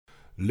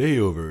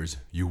Layovers,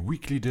 your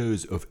weekly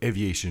dose of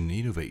aviation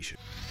innovation.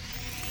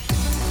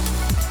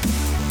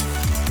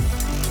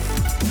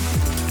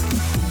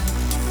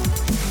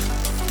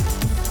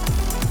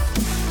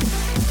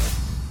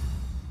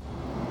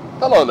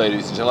 Hello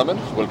ladies and gentlemen,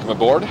 welcome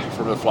aboard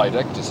from the flight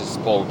deck. This is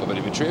Paul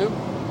Papadimitriou.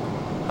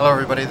 Hello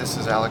everybody, this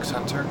is Alex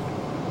Hunter.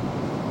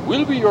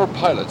 We'll be your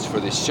pilots for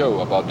this show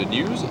about the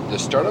news, the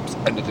startups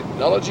and the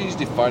technologies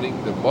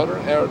defining the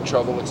modern air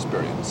travel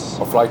experience.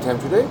 Our flight time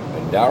today,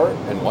 1 hour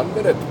and 1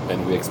 minute,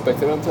 and we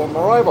expect it until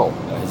arrival,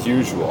 as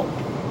usual.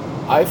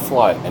 I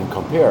fly and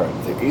compare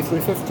the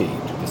A350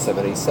 to the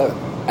 787.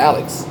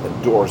 Alex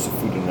adores the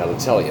food in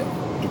Alitalia.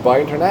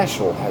 Dubai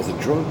International has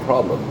a drone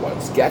problem,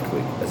 whilst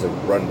Gatwick has a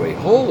runway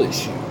hole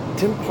issue.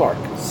 Tim Clark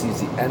sees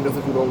the end of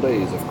the good old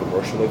days of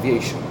commercial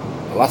aviation.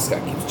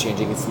 Alaska keeps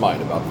changing its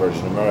mind about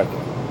Virgin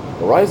America.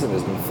 Horizon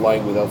has been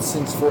flying without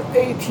since for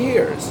 8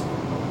 years.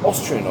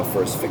 Austrian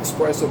offers fixed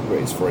price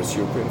upgrades for its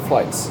European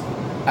flights.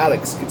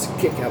 Alex gets a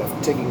kick out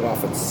of taking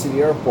off at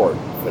City Airport.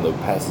 Fellow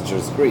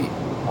passengers agree.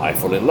 I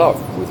fall in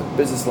love with a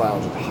business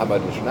lounge at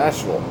Hamad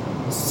International.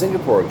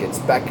 Singapore gets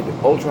back in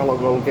the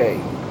ultra-long-haul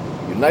game.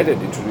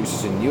 United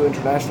introduces a new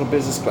international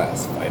business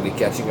class, finally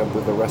catching up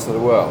with the rest of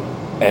the world.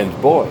 And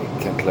boy,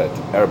 can't let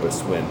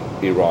Airbus win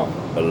Iran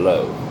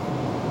alone.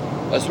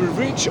 As we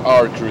reach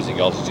our cruising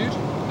altitude,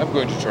 I'm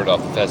going to turn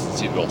off the fasten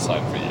seatbelt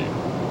sign for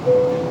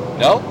you.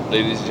 Now,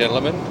 ladies and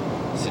gentlemen,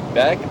 sit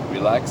back,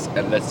 relax,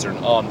 and let's turn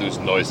on those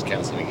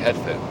noise-cancelling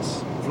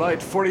headphones.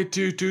 Flight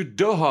 42 to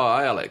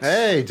Doha, Alex.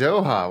 Hey,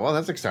 Doha. Well,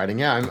 that's exciting.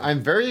 Yeah,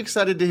 I'm very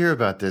excited to hear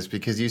about this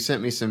because you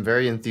sent me some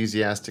very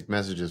enthusiastic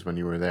messages when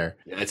you were there.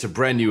 Yeah, it's a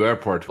brand new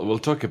airport. We'll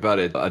talk about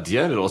it at the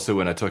end and also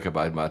when I talk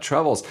about my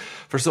travels.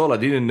 First of all, I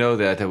didn't know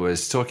that I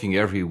was talking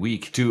every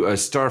week to a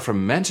star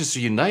from Manchester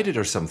United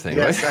or something,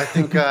 Yes,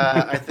 right?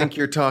 I think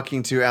you're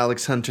talking to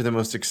Alex Hunter, the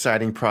most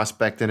exciting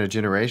prospect in a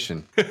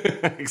generation.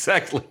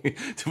 Exactly.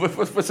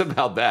 What's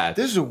about that?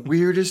 This is the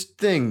weirdest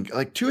thing.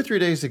 Like 2 or 3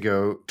 days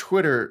ago,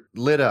 Twitter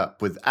lit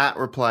up with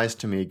 @replies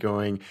to me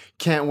going,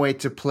 "Can't wait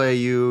to play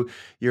you.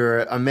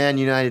 You're a Man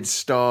United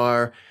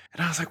star."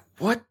 And I was like,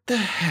 what the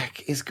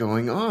heck is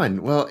going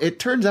on? Well, it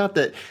turns out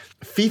that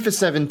FIFA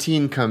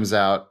 17 comes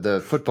out,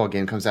 the football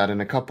game comes out in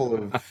a couple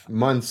of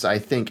months, I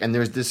think. And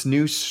there's this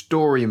new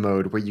story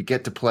mode where you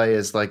get to play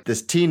as like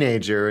this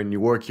teenager and you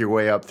work your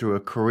way up through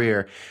a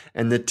career.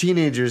 And the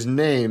teenager's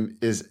name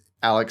is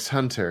Alex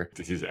Hunter.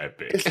 This is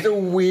epic. It's the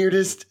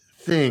weirdest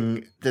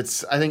thing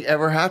that's, I think,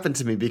 ever happened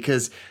to me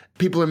because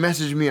people are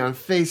messaging me on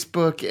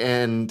Facebook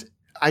and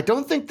I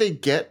don't think they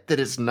get that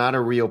it's not a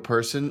real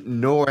person,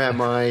 nor am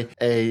I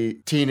a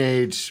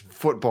teenage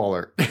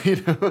footballer, you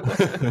know?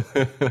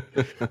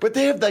 But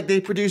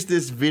they produced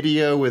this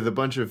video with a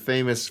bunch of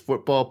famous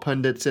football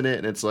pundits in it,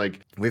 and it's like,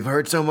 we've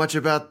heard so much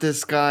about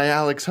this guy,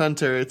 Alex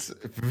Hunter. It's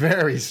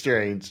very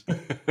strange.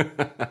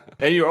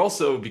 And you're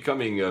also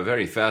becoming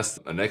very fast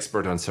an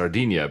expert on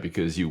Sardinia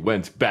because you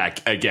went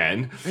back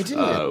again. I did.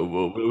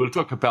 We'll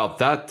talk about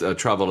that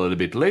travel a little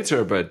bit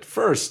later, but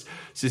first,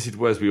 since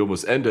we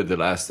almost ended the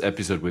last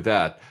episode with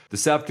that, the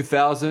Saab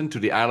 2000 to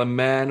the Isle of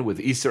Man with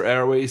Easter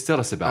Airways.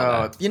 Tell us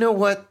about that. You know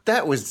what?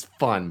 That was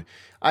fun.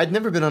 I'd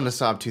never been on a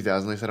Saab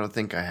 2000, at least I don't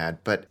think I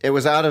had, but it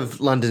was out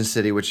of London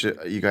City, which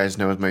you guys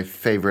know is my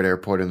favorite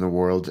airport in the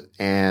world,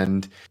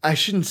 and I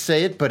shouldn't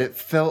say it, but it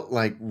felt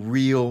like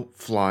real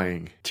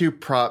flying. 2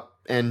 prop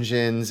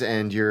engines,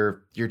 and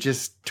you're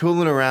just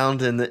tooling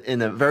around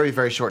in a very,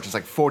 very short, just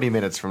like 40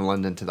 minutes from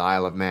London to the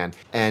Isle of Man,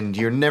 and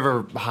you're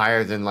never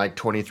higher than like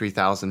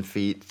 23,000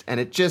 feet, and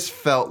it just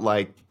felt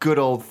like good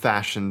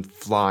old-fashioned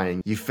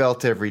flying. You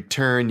felt every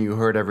turn, you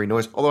heard every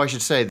noise, although I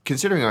should say,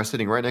 considering I was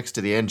sitting right next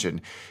to the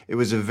engine, it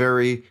was a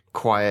very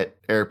quiet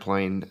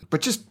airplane,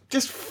 but just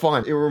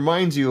fun. It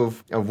reminds you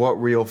of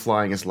what real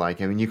flying is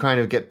like. I mean, you kind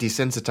of get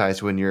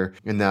desensitized when you're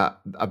in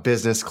a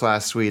business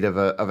class suite of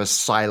a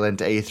silent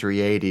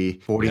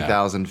A380,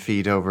 40,000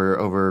 feet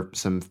over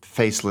some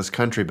faceless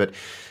country. But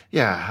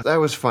yeah, that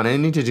was fun. I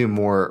need to do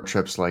more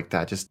trips like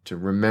that just to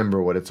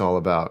remember what it's all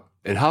about.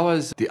 And how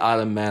was the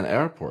Isle of Man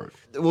airport?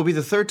 It will be the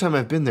 3rd time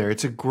I've been there.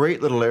 It's a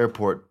great little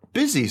airport.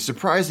 Busy,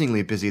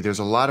 surprisingly busy. There's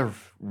a lot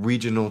of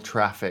regional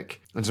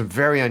traffic and some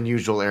very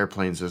unusual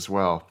airplanes as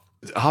well.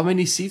 How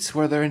many seats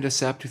were there in the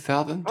Saab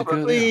 2000 to go there?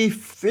 Probably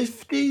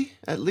 50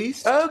 at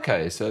least.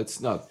 Okay, so it's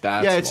not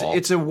that small.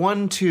 It's a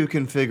 1-2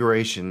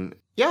 configuration.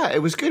 Yeah,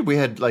 it was good. We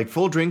had like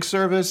full drink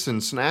service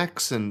and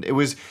snacks, and it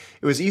was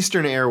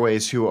Eastern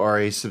Airways, who are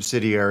a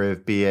subsidiary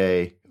of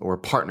BA or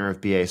partner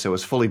of BA, so it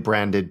was fully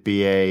branded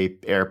BA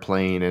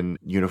airplane and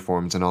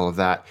uniforms and all of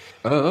that.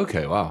 Oh,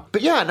 okay, wow.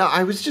 But yeah, no,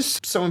 I was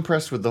just so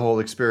impressed with the whole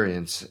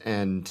experience,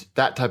 and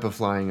that type of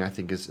flying I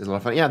think is a lot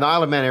of fun. Yeah, the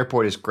Isle of Man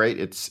airport is great.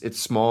 It's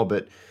small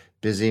but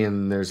busy,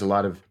 and there's a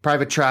lot of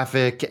private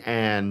traffic,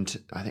 and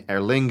I think Aer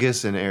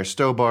Lingus and Air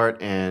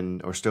Stobart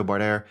or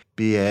Stobart Air,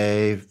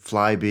 BA,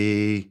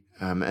 Flybe,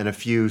 and a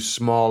few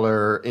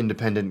smaller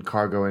independent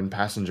cargo and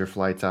passenger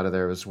flights out of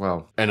there as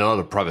well. And a lot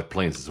of private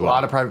planes as A well.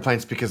 lot of private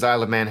planes because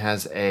Isle of Man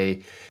has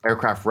a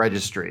aircraft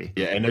registry.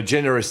 Yeah, and a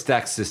generous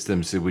tax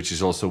system, which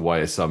is also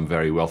why some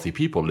very wealthy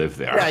people live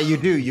there. Yeah, you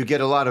do. You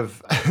get a lot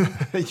of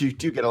you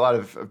do get a lot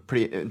of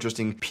pretty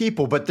interesting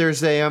people. But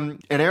there's an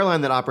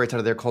airline that operates out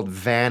of there called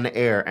Van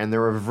Air, and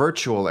they're a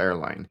virtual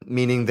airline,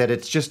 meaning that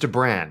it's just a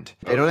brand.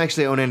 They don't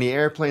actually own any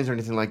airplanes or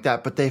anything like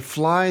that, but they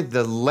fly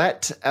the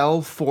LET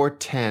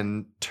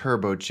L410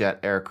 turbojet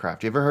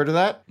aircraft. You ever heard of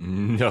that?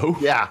 No.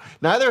 Yeah,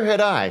 neither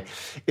had I.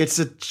 It's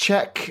a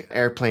Czech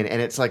airplane,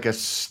 and it's like a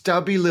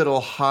stubby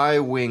little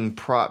high-wing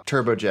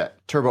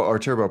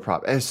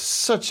turboprop. It's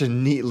such a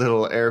neat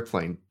little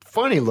airplane.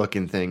 Funny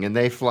looking thing, and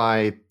they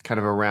fly kind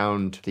of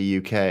around the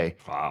UK.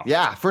 Wow.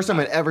 Yeah, first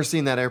time I'd ever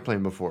seen that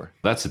airplane before.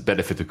 That's a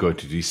benefit of going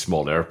to these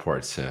small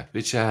airports,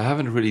 which I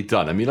haven't really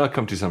done. I mean, I'll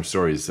come to some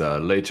stories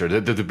later.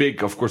 The big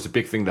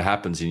thing that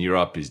happens in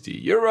Europe is the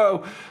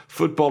Euro,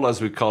 football as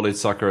we call it,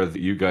 soccer,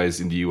 you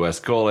guys in the US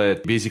call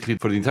it. Basically,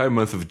 for the entire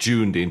month of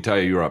June, the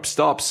entire Europe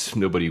stops.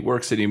 Nobody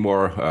works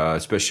anymore,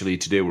 especially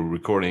today we're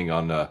recording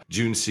on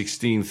June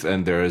 16th,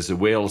 and there's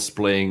Wales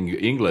playing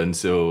England,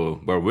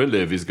 so where we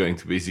live is going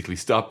to basically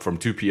stop from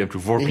 2 p.m. to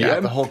 4 p.m. Yeah,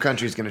 the whole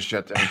country's going to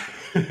shut down.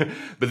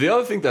 But the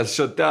other thing that's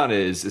shut down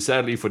is,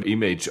 sadly for the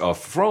image of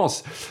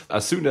France,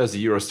 as soon as the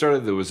Euro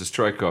started, there was a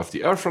strike of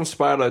the Air France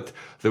pilot,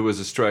 there was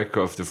a strike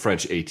of the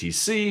French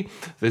ATC.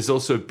 There's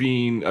also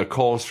been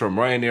calls from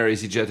Ryanair,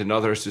 EasyJet, and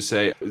others to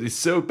say it's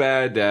so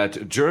bad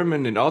that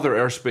German and other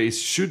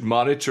airspace should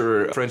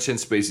monitor French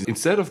airspace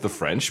instead of the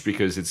French,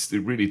 because it's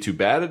really too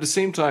bad. At the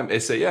same time,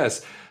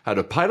 SAS had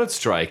a pilot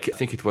strike. I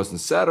think it was on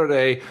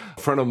Saturday.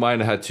 A friend of mine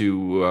had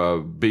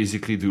to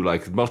basically do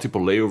like multiple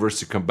layovers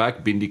to come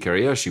back. Bindi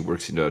Karia, she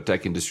works in the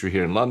tech industry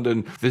here in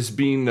London. There's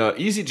been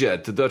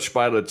EasyJet. The Dutch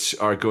pilots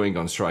are going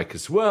on strike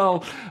as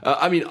well.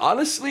 I mean,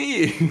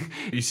 honestly,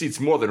 you see, it's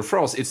more than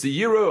France. It's the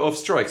Euro of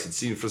strikes, it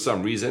seems, for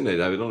some reason.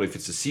 And I don't know if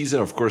it's a season,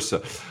 of course.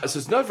 So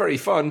it's not very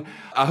fun.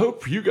 I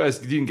hope you guys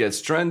didn't get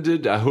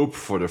stranded. I hope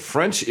for the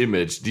French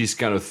image, these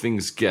kind of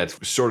things get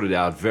sorted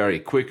out very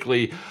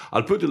quickly.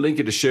 I'll put the link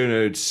in the show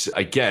notes.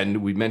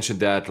 Again, we mentioned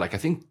that like I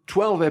think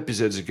 12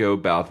 episodes ago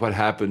about what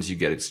happens. You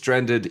get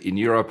stranded in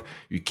Europe.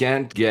 You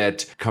can't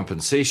get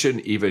compensation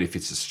even if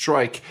it's a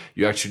strike.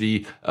 You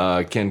actually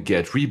can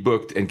get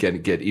rebooked and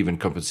can get even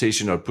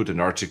compensation. I'll put an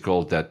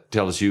article that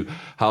tells you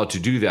how to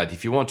do that.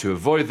 If you want to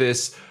avoid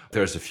this,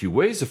 there's a few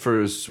ways. The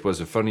first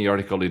was a funny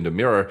article in the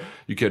Mirror.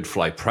 You can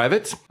fly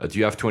private. Do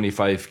you have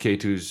 25K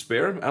to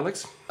spare,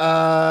 Alex?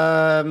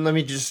 Let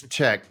me just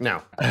check.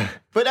 No.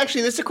 But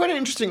actually, this is quite an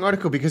interesting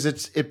article because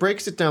it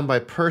breaks it down by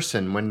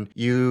person. When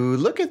you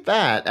look at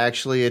that,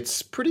 actually,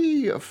 it's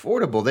pretty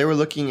affordable. They were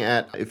looking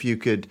at if you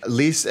could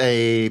lease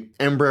a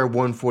Embraer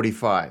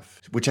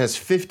 145, which has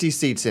 50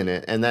 seats in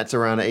it, and that's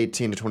around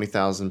 18 to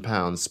 20,000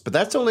 pounds. But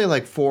that's only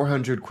like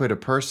 400 quid a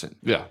person.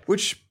 Yeah.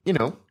 Which,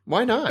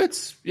 why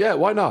not?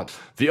 Why not?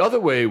 The other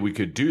way we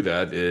could do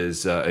that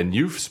is, and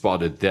you've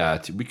spotted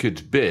that, we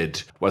could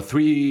bid,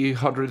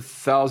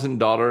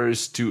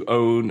 $300,000 to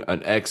own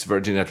an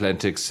ex-Virgin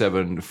Atlantic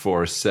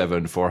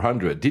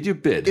 747-400. Did you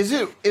bid? Is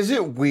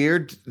it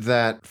weird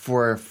that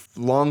for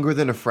longer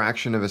than a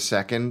fraction of a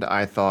second,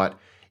 I thought,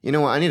 you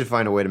know what, I need to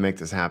find a way to make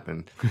this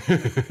happen.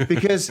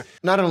 Because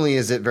not only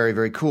is it very,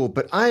 very cool,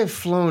 but I have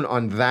flown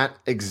on that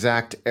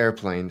exact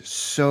airplane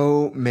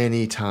so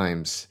many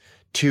times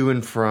to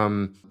and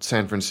from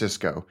San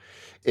Francisco.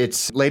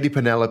 It's Lady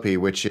Penelope,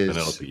 which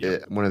is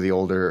one of the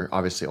older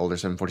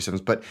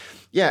 747s. But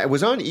yeah, it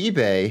was on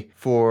eBay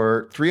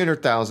for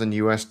 $300,000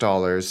 US,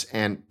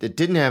 and it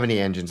didn't have any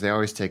engines. They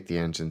always take the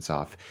engines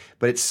off.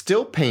 But it's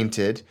still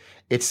painted.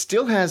 It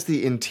still has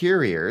the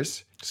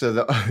interiors. So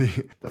the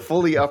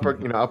fully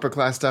upper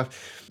class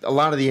stuff. A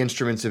lot of the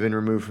instruments have been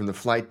removed from the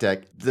flight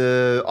deck.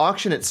 The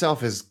auction itself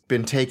has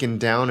been taken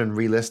down and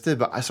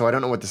relisted, so I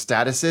don't know what the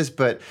status is.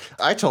 But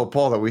I told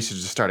Paul that we should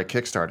just start a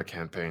Kickstarter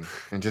campaign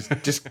and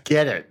just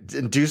get it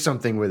and do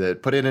something with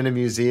it. Put it in a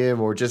museum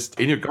or just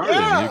in your garden.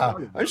 Yeah,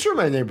 I'm sure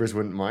my neighbors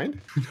wouldn't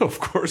mind. No, of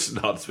course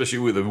not, especially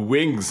with the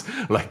wings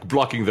like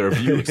blocking their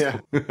views.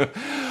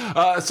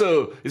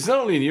 So it's not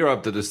only in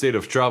Europe that the state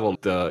of travel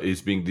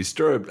is being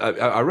disturbed.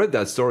 I read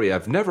that story.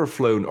 I've never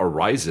flown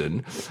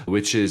Horizon,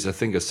 which is, I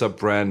think, a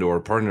sub-brand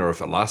or partner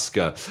of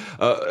Alaska.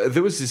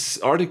 There was this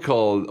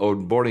article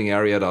on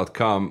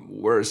boardingarea.com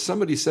where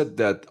somebody said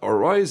that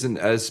Horizon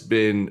has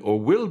been or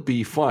will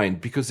be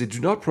fined because they do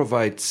not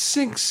provide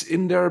sinks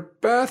in their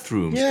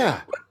bathrooms.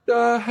 Yeah. What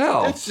the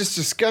hell? That's just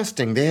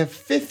disgusting. They have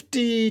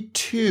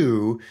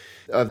 52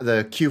 of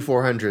the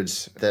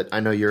Q400s that I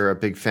know you're a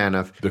big fan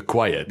of. The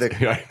quiet.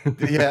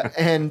 Yeah,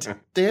 and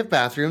they have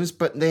bathrooms,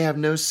 but they have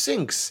no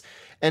sinks.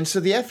 And so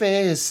the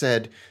FAA has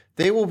said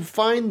they will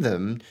fine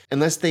them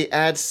unless they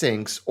add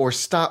sinks or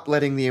stop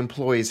letting the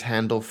employees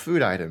handle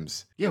food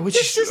items. Yeah, which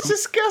is just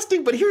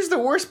disgusting. But here's the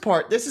worst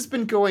part. This has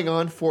been going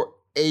on for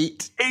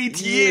 8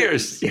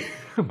 years.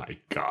 Oh my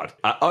God.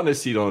 I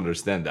honestly don't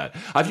understand that.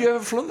 Have you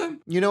ever flown them?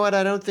 You know what?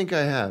 I don't think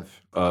I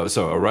have.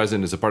 So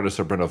Horizon is a partner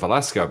brand of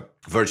Alaska.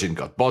 Virgin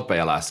got bought by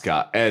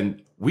Alaska,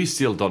 and we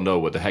still don't know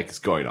what the heck is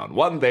going on.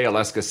 One day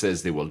Alaska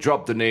says they will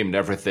drop the name and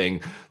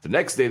everything. The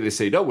next day they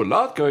say, no, we're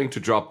not going to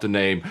drop the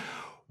name.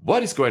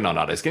 What is going on,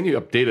 Alex? Can you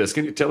update us?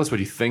 Can you tell us what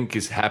you think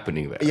is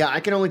happening there? Yeah, I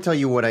can only tell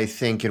you what I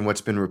think and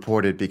what's been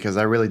reported because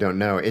I really don't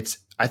know.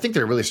 I think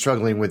they're really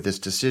struggling with this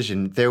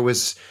decision. There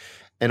was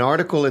an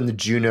article in the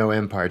Juneau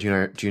Empire.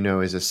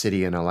 Juneau is a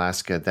city in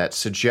Alaska that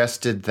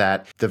suggested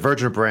that the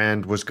Virgin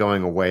brand was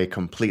going away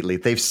completely.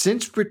 They've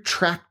since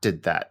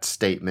retracted that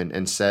statement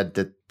and said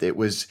that it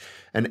was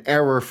an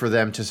error for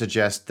them to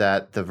suggest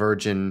that the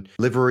Virgin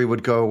livery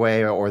would go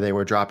away or they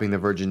were dropping the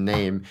Virgin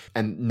name,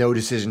 and no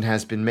decision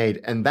has been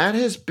made. And that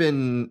has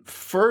been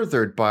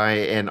furthered by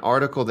an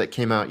article that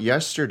came out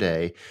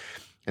yesterday,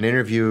 an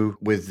interview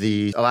with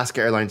the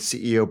Alaska Airlines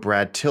CEO,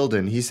 Brad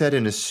Tilden. He said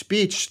in a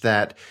speech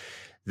that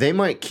they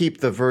might keep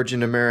the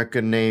Virgin America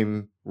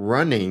name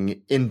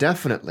running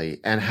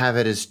indefinitely and have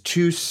it as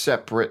two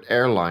separate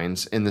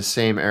airlines in the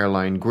same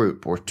airline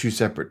group or two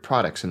separate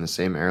products in the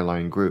same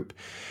airline group,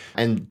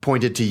 and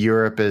pointed to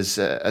Europe as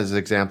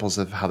examples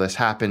of how this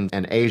happened,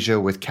 and Asia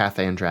with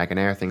Cathay and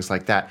Dragonair, things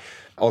like that.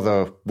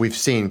 Although we've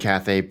seen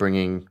Cathay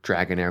bringing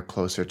Dragonair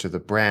closer to the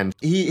brand.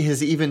 He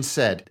has even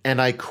said,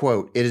 and I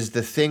quote, "It is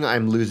the thing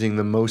I'm losing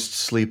the most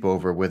sleep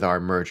over with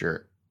our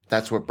merger."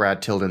 That's what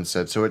Brad Tilden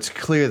said. So it's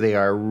clear they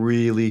are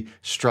really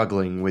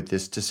struggling with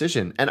this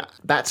decision. And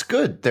that's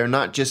good. They're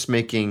not just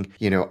making,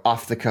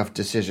 off-the-cuff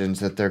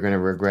decisions that they're going to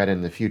regret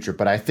in the future.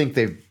 But I think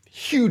they've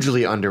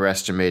hugely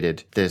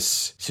underestimated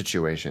this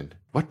situation.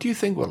 What do you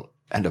think will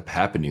end up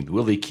happening?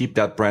 Will they keep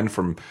that brand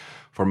for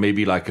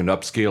maybe like an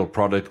upscale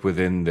product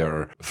within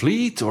their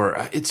fleet?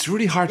 Or it's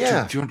really hard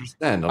to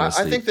understand,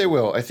 honestly. I think they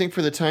will. I think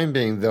for the time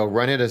being, they'll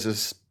run it as a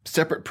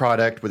separate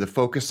product with a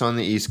focus on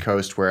the East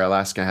Coast where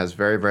Alaska has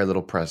very, very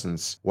little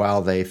presence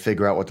while they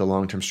figure out what the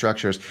long-term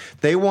structure is.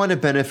 They want to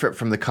benefit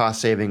from the cost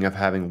saving of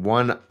having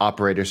one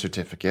operator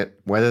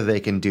certificate. Whether they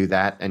can do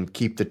that and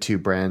keep the two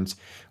brands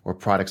or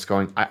products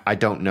going, I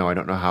don't know. I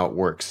don't know how it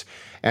works.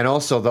 And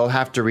also, they'll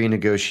have to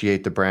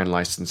renegotiate the brand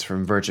license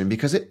from Virgin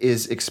because it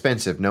is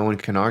expensive. No one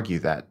can argue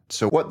that.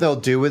 So what they'll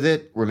do with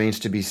it remains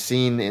to be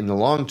seen in the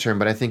long term.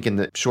 But I think in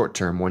the short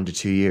term, 1 to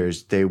 2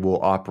 years, they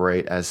will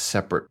operate as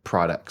separate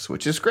products,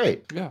 which is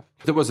great. Yeah.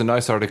 There was a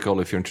nice article,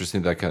 if you're interested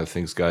in that kind of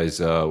things, guys.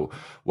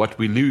 What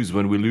we lose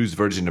when we lose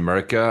Virgin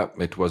America.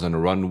 It was on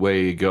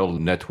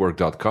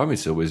runwaygirlnetwork.com.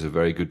 It's always a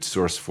very good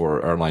source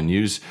for airline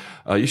news.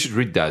 You should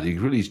read that.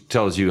 It really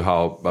tells you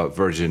how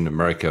Virgin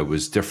America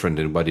was different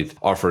in what it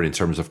offered in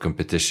terms of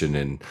competition,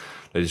 and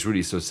it's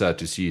really so sad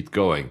to see it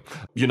going.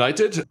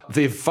 United,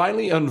 they've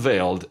finally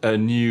unveiled a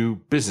new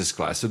business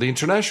class. So the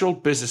international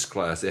business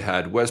class they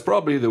had was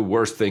probably the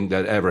worst thing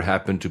that ever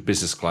happened to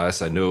business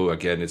class. I know,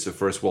 again, it's a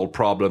first world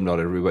problem.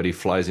 Not everybody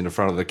flies in the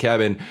front of the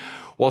cabin.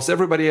 Whilst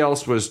everybody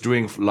else was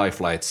doing live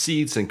flight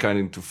seats and kind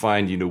of to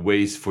find,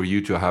 ways for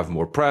you to have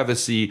more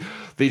privacy,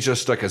 they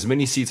just took as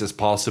many seats as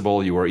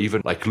possible. You were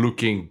even like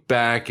looking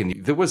back, and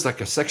there was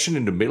like a section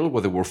in the middle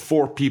where there were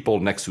 4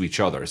 people next to each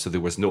other. So there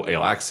was no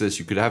aisle access.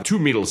 You could have 2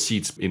 middle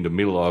seats in the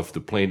middle of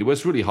the plane. It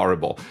was really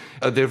horrible.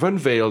 They've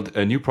unveiled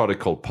a new product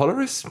called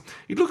Polaris.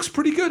 It looks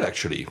pretty good,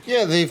 actually.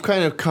 Yeah, they've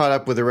kind of caught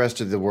up with the rest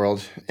of the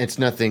world. It's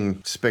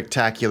nothing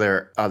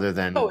spectacular other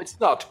than... No, it's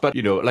not. But,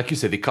 like you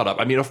said, they caught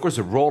up. I mean, of course,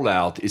 the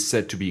rollout is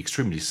said to be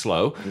extremely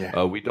slow.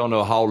 Yeah. We don't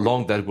know how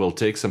long that will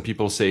take. Some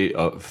people say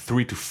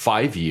 3 to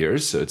 5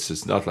 years. So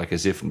it's not like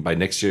as if by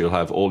next year you'll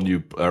have all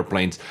new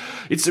airplanes.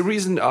 It's the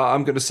reason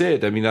I'm going to say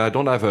it. I mean, I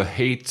don't have a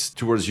hate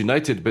towards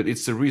United, but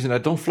it's the reason I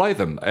don't fly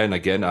them. And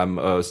again, I'm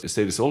a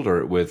status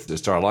holder with the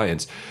Star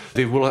Alliance.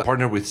 They will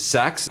partner with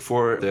Saks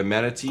for the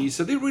amenities.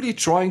 So they're really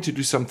trying to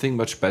do something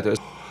much better.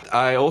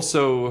 I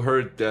also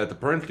heard that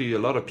apparently a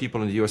lot of people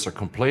in the US are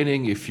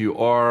complaining. If you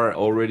are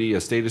already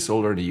a status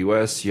holder in the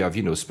US, you have,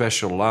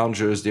 special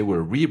lounges. They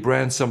will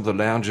rebrand some of the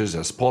lounges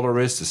as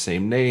Polaris, the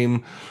same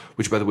name,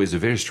 which, by the way, is a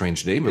very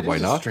strange name, but why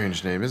not? It's a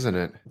strange name, isn't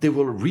it? They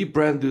will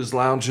rebrand those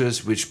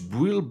lounges, which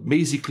will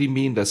basically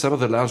mean that some of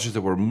the lounges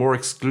that were more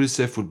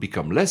exclusive would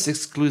become less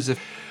exclusive.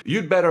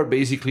 You'd better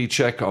basically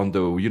check on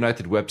the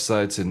United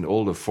websites and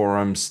all the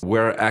forums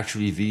where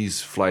actually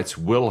these flights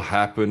will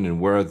happen and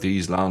where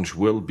these lounges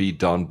will be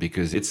done,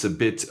 because it's a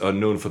bit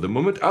unknown for the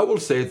moment. I will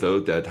say,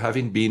 though, that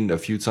having been a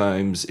few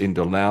times in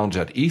the lounge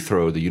at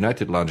Heathrow, the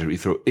United lounge at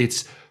Heathrow,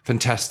 it's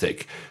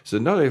fantastic. So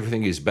not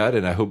everything is bad,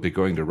 and I hope they're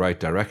going the right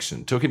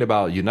direction. Talking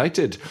about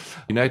United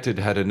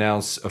had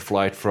announced a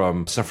flight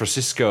from San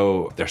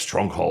Francisco, their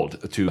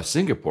stronghold, to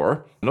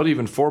Singapore. Not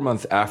even 4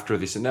 months after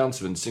this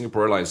announcement,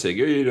 Singapore Airlines saying,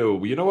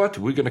 you know what?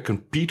 We're going to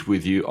compete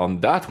with you on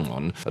that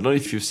one. I don't know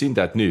if you've seen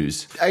that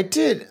news. I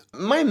did.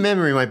 My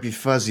memory might be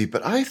fuzzy,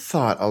 but I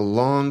thought a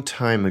long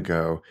time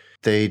ago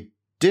they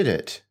did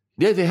it.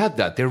 Yeah, they had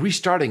that. They're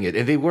restarting it.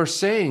 And they were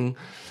saying,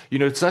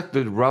 it's like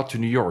the route to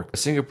New York.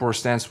 Singapore's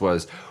stance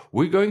was,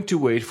 we're going to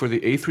wait for the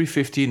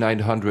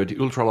A350-900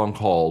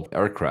 ultra-long-haul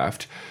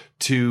aircraft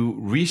to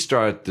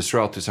restart this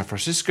route to San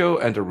Francisco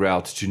and a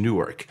route to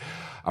Newark.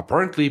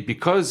 Apparently,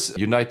 because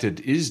United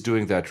is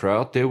doing that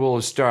route, they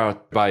will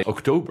start by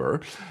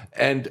October,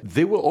 and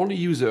they will only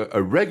use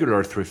a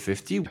regular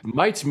 350.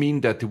 Might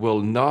mean that they will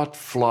not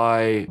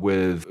fly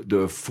with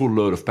the full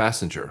load of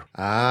passenger.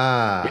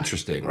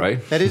 Interesting,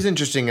 right? That is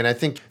interesting, and I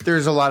think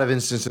there's a lot of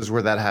instances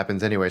where that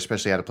happens anyway,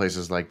 especially out of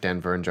places like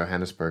Denver and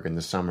Johannesburg in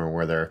the summer,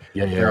 where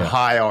they're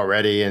high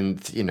already, and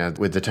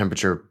with the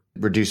temperature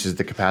reduces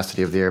the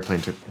capacity of the airplane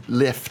to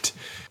lift.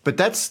 But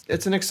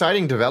it's an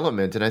exciting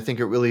development, and I think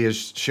it really is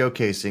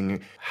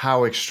showcasing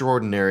how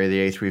extraordinary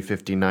the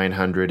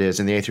A350-900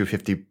 is and the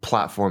A350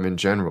 platform in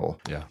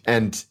general. Yeah.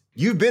 And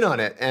you've been on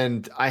it,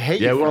 and I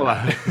hate you. Yeah, well,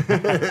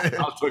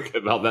 I'll talk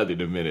about that in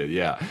a minute.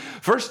 Yeah.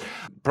 First,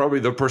 probably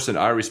the person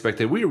I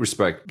respect and we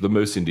respect the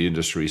most in the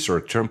industry,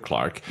 Sir Term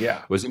Clark,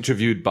 was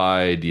interviewed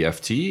by the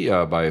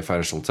FT, by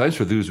Financial Times.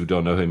 For those who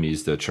don't know him,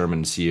 he's the chairman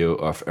and CEO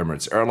of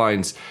Emirates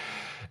Airlines.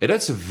 And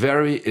that's a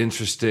very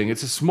interesting,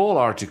 it's a small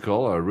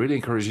article. I really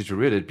encourage you to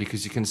read it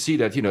because you can see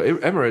that,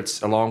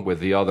 Emirates, along with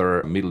the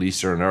other Middle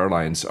Eastern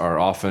airlines, are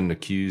often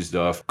accused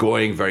of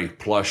going very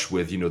plush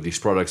with, these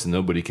products that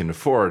nobody can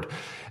afford.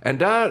 And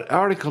that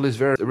article is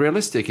very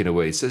realistic in a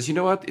way. It says, you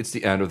know what? It's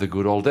the end of the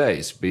good old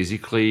days.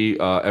 Basically,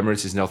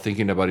 Emirates is now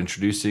thinking about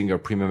introducing a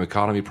premium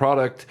economy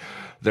product.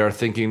 They're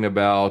thinking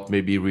about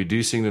maybe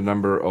reducing the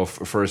number of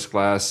first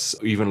class,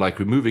 even like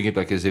removing it,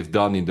 like as they've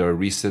done in the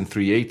recent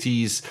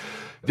 380s.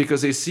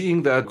 Because they're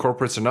seeing that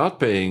corporates are not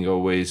paying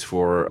always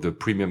for the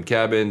premium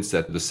cabins,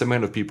 that the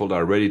amount of people that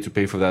are ready to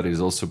pay for that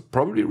is also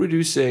probably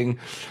reducing,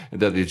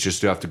 and that it's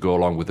just have to go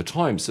along with the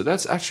times. So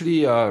that's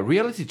actually a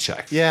reality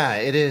check. Yeah,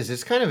 it is.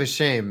 It's kind of a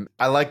shame.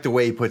 I like the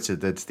way he puts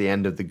it, that it's the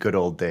end of the good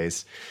old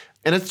days.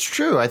 And it's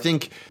true. I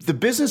think the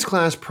business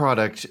class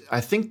product,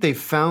 I think they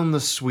found the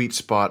sweet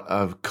spot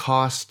of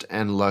cost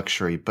and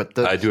luxury. But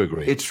I do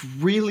agree. It's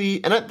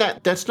really, and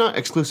that's not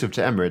exclusive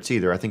to Emirates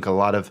either. I think a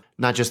lot of,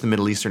 not just the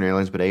Middle Eastern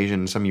airlines, but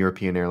Asian and some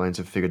European airlines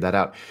have figured that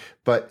out.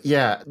 But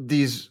yeah,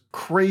 these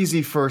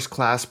crazy first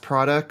class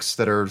products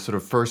that are sort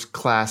of first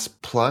class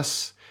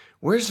plus,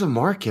 where's the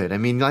market? I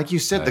mean, like you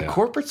said, the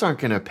corporates aren't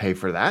going to pay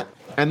for that.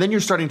 And then you're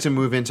starting to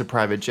move into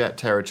private jet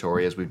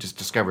territory, as we've just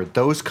discovered.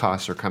 Those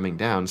costs are coming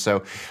down.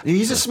 So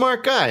he's a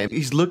smart guy.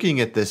 He's looking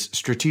at this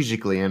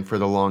strategically and for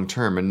the long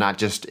term, and not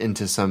just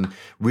into some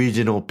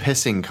regional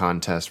pissing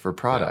contest for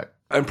product.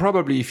 And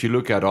probably if you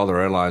look at other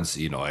airlines,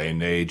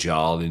 ANA,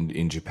 JAL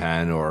in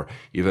Japan, or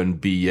even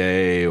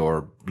BA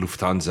or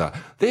Lufthansa,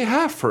 they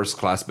have first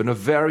class, but in a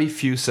very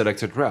few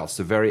selected routes,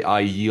 the very high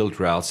yield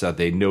routes that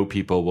they know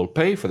people will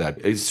pay for that.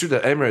 It's true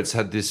that Emirates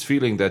had this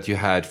feeling that you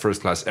had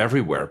first class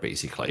everywhere,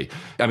 basically.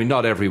 I mean,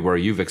 not everywhere.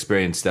 You've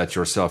experienced that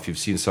yourself. You've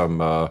seen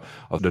some of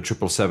the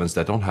 777s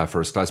that don't have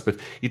first class, but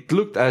it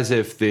looked as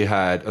if they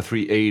had a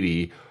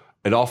 380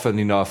 and often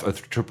enough a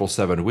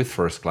 777 with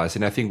first class.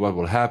 And I think what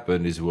will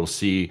happen is we'll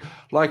see,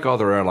 like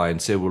other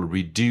airlines, they will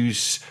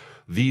reduce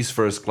these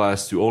first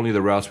class to only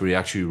the routes where it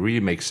actually really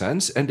makes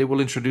sense. And they will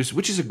introduce,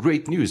 which is a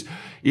great news.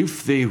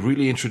 If they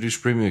really introduce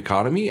premium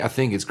economy, I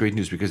think it's great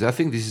news because I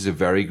think this is a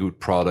very good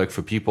product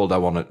for people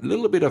that want a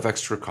little bit of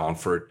extra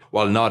comfort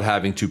while not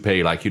having to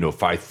pay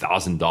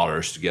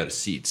 $5,000 to get a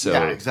seat. So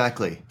yeah,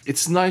 exactly.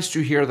 It's nice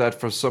to hear that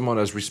from someone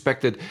as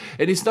respected.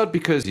 And it's not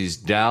because he's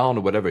down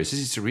or whatever.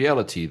 It's a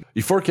reality.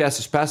 The forecast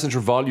is passenger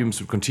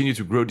volumes will continue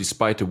to grow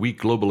despite a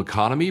weak global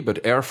economy,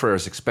 but airfare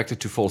is expected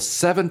to fall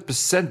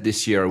 7%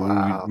 this year.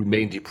 Wow. Will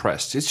remain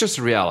depressed. It's just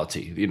a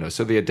reality,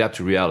 so they adapt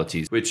to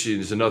realities, which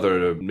is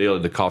another nail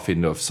in the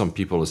coffin of some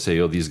people who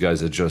say, these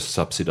guys are just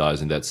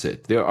subsidized and that's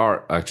it. They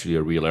are actually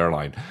a real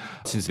airline.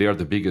 Since they are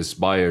the biggest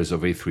buyers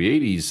of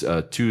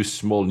A380s, two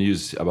small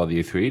news about the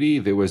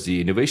A380. There was the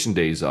Innovation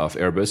Days of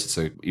Airbus. It's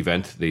an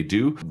event they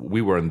do.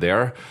 We weren't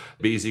there.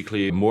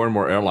 Basically, more and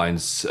more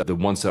airlines, the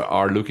ones that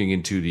are looking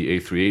into the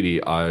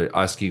A380, are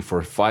asking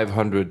for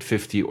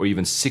 550 or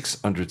even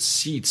 600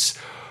 seats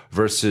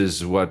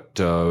versus what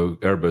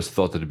Airbus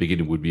thought at the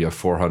beginning would be a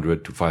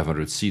 400 to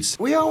 500 seats.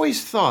 We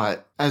always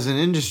thought as an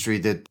industry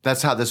that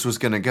that's how this was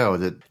going to go,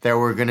 that there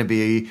were going to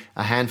be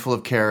a handful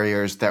of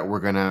carriers that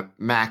were going to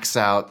max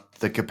out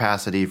the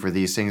capacity for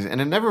these things, and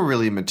it never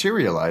really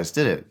materialized,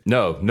 did it?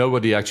 No,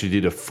 nobody actually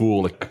did a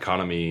full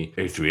economy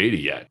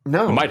A380 yet.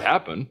 No. It might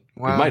happen.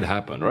 Wow. It might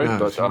happen, right? No,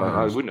 but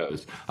who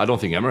knows? I don't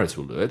think Emirates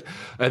will do it.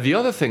 The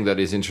other thing that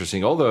is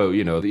interesting, although,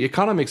 the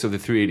economics of the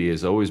 380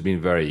 has always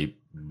been very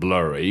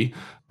blurry.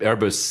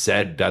 Airbus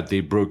said that they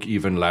broke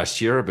even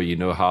last year, but you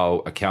know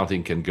how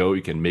accounting can go.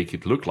 You can make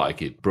it look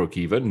like it broke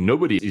even.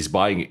 Nobody is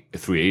buying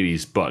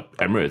 380s but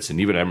Emirates,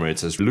 and even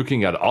Emirates is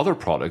looking at other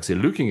products. They're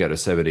looking at a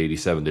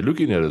 787. They're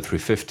looking at a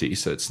 350.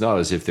 So it's not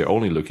as if they're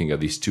only looking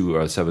at these two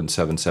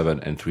 777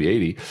 and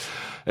 380.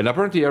 And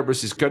apparently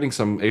Airbus is cutting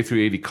some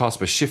A380 costs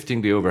by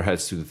shifting the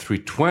overheads to the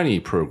 320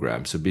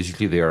 program. So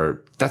basically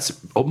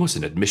that's almost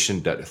an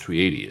admission that a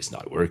 380 is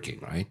not working,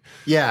 right?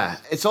 Yeah.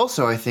 It's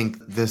also, I think,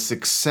 the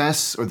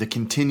success or the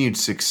continued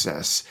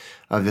success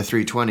of the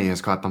 320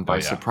 has caught them by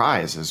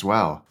surprise as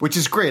well, which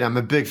is great. I'm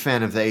a big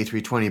fan of the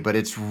A320, but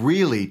it's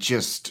really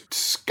just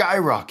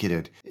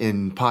skyrocketed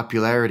in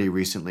popularity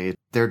recently.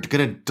 They're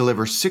going to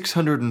deliver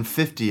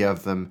 650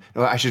 of them,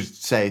 or I should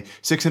say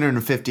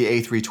 650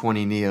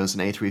 A320neos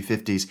and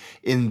A350s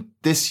in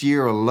this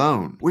year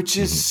alone, which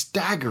is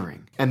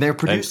staggering. And they're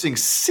producing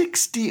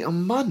 60 a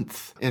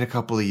month in a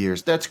couple of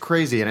years. That's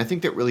crazy. And I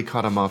think that really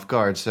caught them off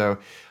guard. So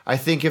I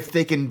think if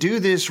they can do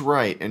this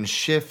right and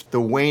shift the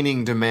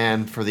waning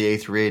demand for the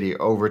A380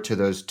 over to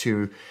those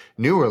two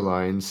newer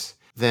lines,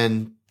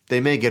 then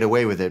they may get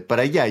away with it.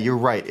 But yeah, you're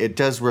right. It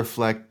does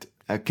reflect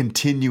a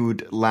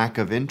continued lack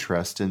of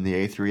interest in the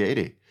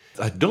A380.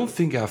 I don't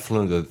think I've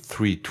flown the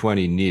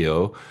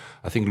 320neo.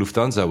 I think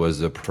Lufthansa was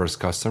the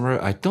first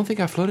customer. I don't think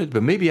I've flown it,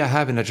 but maybe I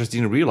have, and I just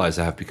didn't realize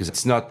I have because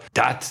it's not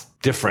that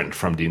different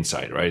from the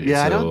inside, right?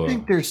 Yeah, I don't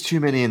think there's too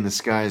many in the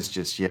skies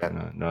just yet.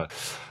 No.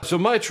 So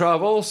my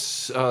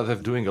travels, they're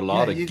doing a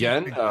lot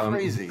again.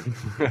 Crazy.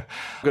 I'm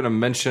going to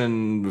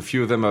mention a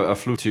few of them. I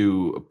flew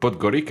to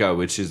Podgorica,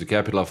 which is the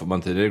capital of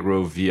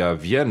Montenegro, via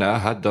Vienna. I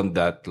had done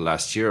that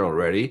last year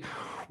already.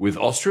 With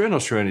Austrian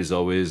is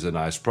always a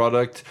nice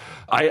product.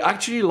 I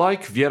actually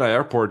like Vienna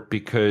Airport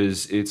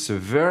because it's a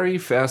very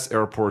fast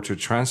airport to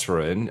transfer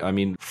in. I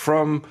mean,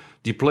 from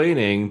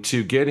deplaning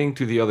to getting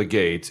to the other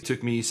gate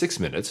took me 6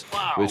 minutes,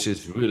 which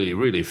is really,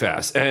 really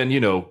fast. And,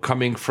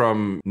 coming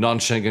from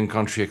non-Schengen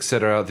country,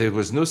 etc., there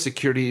was no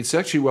security. It's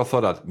actually well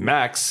thought out.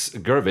 Max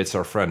Gervitz,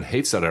 our friend,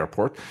 hates that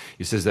airport.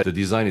 He says that the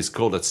design is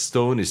cold as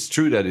stone. It's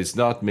true that it's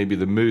not maybe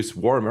the most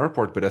warm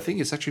airport, but I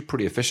think it's actually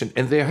pretty efficient.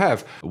 And they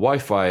have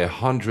Wi-Fi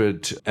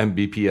 100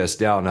 Mbps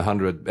down,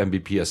 100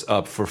 Mbps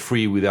up for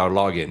free without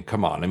login.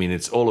 Come on. I mean,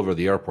 it's all over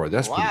the airport.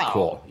 That's pretty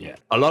cool. Yeah.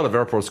 A lot of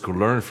airports could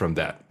learn from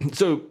that.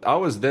 So I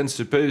was then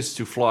supposed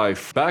to fly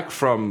back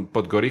from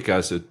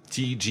Podgorica, so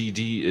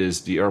TGD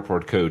is the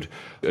airport code.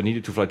 I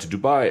needed to fly to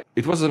Dubai.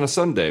 It was on a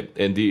Sunday,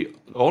 and the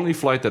only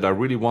flight that I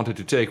really wanted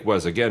to take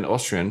was, again,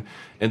 Austrian,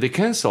 and they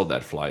canceled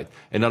that flight.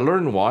 And I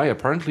learned why.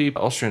 Apparently,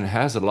 Austrian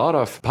has a lot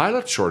of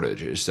pilot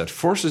shortages that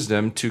forces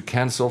them to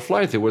cancel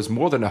flights. There was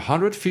more than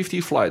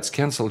 150 flights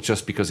canceled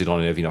just because they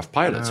don't have enough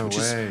pilots,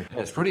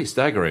 it's pretty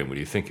staggering when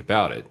you think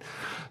about it.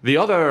 The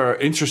other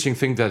interesting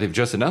thing that they've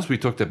just announced, we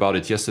talked about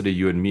it yesterday,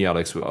 you and me,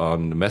 Alex,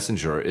 on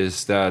Messenger,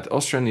 is that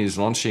Austrian is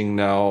launching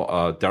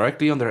now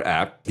directly on their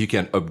app. You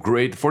can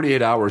upgrade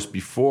 48 hours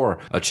before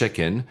a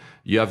check-in.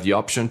 You have the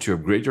option to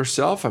upgrade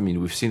yourself. I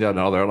mean, we've seen that in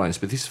other airlines,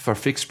 but this is for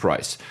fixed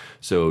price.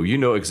 So you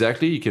know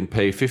exactly, you can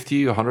pay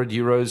 50, 100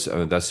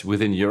 euros, that's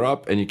within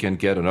Europe, and you can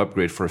get an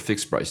upgrade for a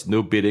fixed price.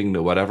 No bidding,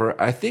 no whatever.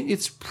 I think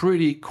it's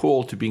pretty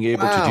cool to being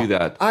able to do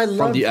that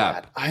from the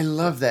app. I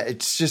love that.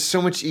 It's just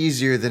so much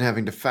easier than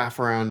having to faff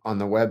around on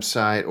the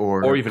website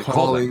or even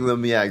calling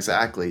them. Yeah,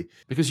 exactly.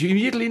 Because you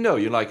immediately know,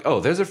 you're like, oh,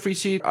 there's a free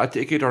seat, I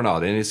take it or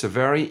not. And it's a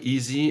very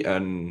easy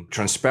and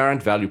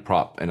transparent value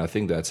prop. And I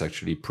think that's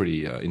actually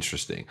pretty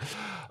interesting.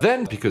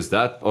 Then, because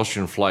that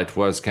Austrian flight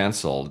was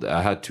canceled,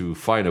 I had to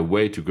find a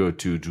way to go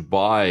to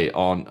Dubai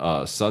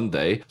on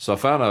Sunday. So I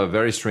found a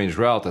very strange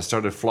route. I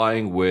started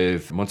flying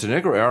with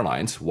Montenegro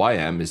Airlines.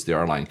 YM is the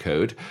airline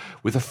code.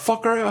 With a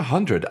Fokker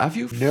 100. Have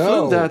you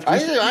flown that?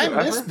 I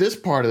missed this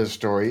part of the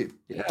story.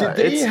 Yeah, did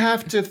they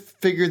have to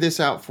figure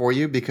this out for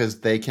you because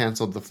they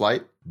canceled the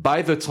flight?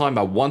 By the time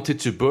I wanted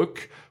to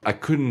book, I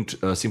couldn't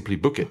simply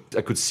book it.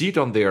 I could see it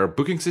on their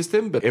booking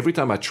system, but every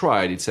time I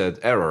tried, it said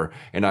error.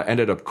 And I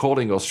ended up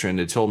calling Austrian.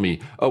 They told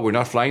me, oh, we're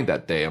not flying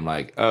that day. I'm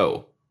like,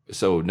 oh,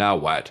 so now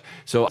what?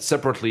 So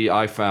separately,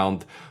 I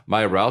found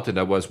my route, and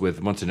that was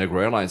with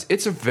Montenegro Airlines.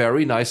 It's a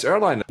very nice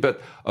airline,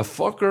 but a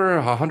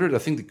Fokker 100, I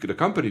think the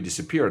company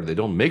disappeared. They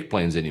don't make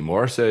planes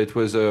anymore. So it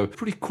was a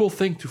pretty cool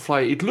thing to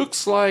fly. It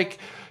looks like,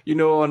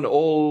 an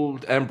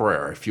old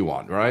Embraer, if you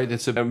want, right?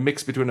 It's a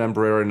mix between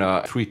Embraer and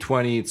a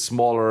 320. It's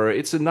smaller.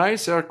 It's a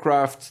nice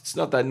aircraft. It's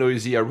not that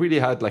noisy. I really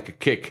had like a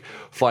kick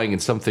flying in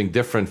something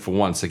different for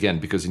once again,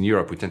 because in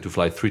Europe, we tend to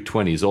fly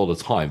 320s all the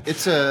time.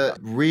 It's a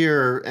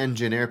rear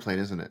engine airplane,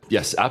 isn't it?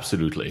 Yes,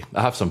 absolutely.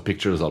 I have some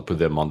pictures. I'll put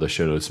them on the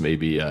show notes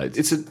maybe.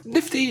 It's a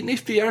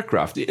nifty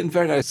aircraft and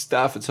very nice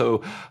staff. And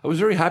so I was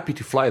very happy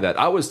to fly that.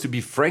 I was, to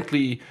be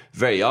frankly,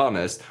 very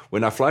honest,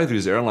 when I fly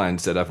these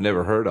airlines that I've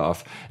never heard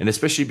of, and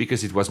especially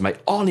because it was my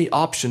only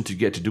option to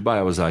get to Dubai,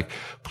 I was like,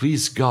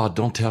 please God,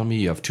 don't tell me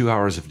you have 2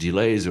 hours of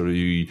delays or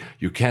you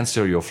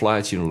cancel your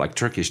flights, like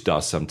Turkish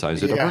does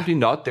sometimes. But apparently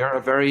not. They're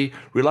a very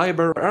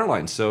reliable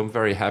airline, so I'm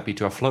very happy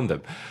to have flown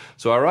them.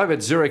 So I arrived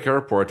at Zurich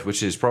Airport,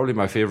 which is probably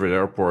my favorite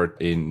airport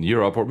in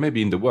Europe, or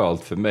maybe in the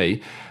world for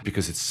me,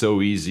 because it's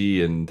so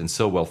easy and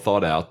so well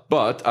thought out.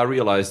 But I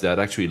realized that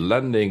actually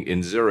landing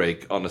in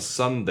Zurich on a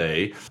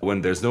Sunday,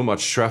 when there's no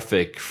much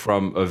traffic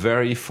from a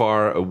very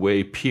far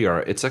away pier,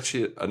 it's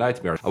actually a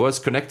nightmare. I was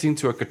connecting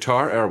to a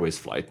Qatar Airways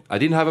flight. I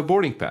didn't have a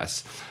boarding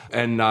pass.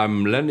 And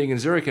I'm landing in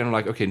Zurich, and I'm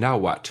like, okay, now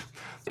what?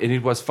 And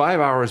it was 5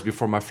 hours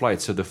before my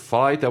flight. So the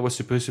flight I was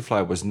supposed to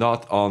fly was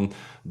not on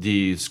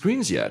the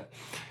screens yet.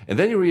 And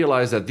then you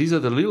realize that these are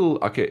the little,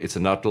 okay, it's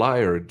an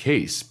outlier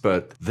case,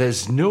 but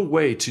there's no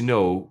way to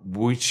know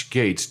which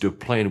gate the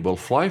plane will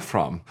fly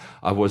from.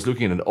 I was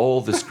looking at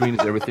all the screens,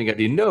 everything I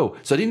didn't know.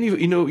 So I didn't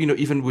even,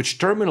 even which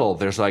terminal.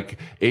 There's like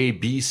A,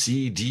 B,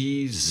 C,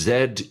 D,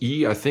 Z,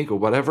 E, I think, or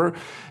whatever.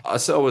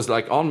 So I was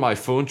like on my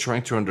phone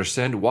trying to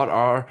understand what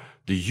are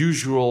the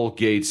usual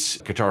gates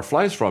Qatar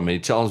flies from. And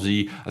it tells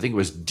me, I think it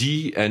was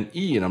D and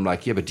E. And I'm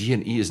like, yeah, but D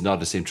and E is not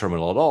the same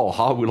terminal at all.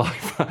 How will I...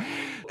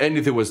 And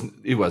it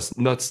was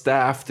not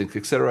staffed,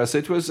 etc.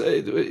 So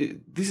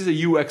this is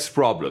a UX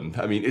problem.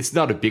 I mean, it's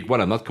not a big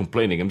one. I'm not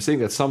complaining. I'm saying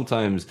that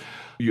sometimes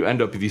you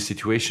end up in these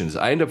situations.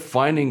 I end up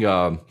finding,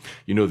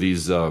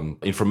 these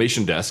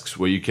information desks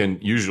where you can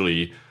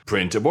usually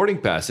print a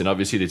boarding pass. And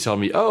obviously they tell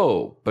me,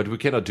 oh, but we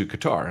cannot do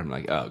Qatar. I'm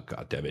like, oh,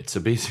 God damn it. So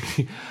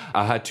basically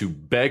I had to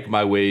beg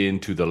my way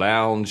into the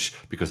lounge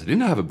because I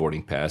didn't have a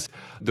boarding pass.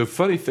 The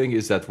funny thing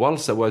is that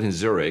whilst I was in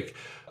Zurich,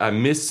 I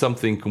missed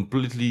something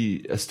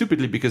completely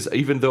stupidly because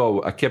even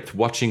though I kept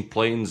watching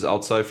planes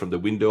outside from the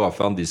window, I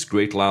found this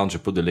great lounge. I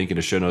put the link in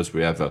the show notes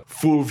where you have a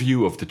full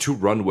view of the two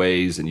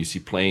runways and you see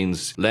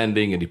planes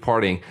landing and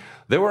departing.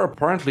 There were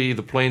apparently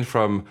the plane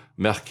from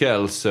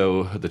Merkel,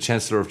 so the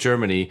Chancellor of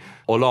Germany,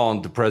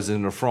 Hollande, the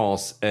President of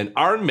France, and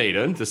Iron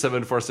Maiden, the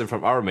 747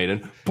 from Iron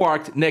Maiden,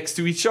 parked next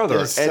to each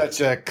other. It's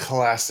such a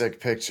classic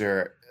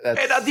picture. And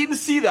I didn't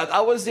see that.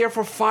 I was there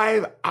for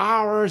 5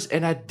 hours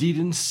and I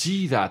didn't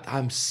see that.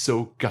 I'm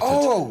so gutted.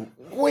 Oh,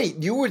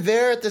 wait, you were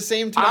there at the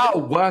same time? I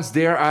was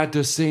there at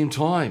the same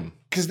time.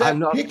 Because that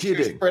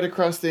picture spread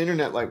across the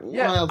internet like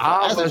wild.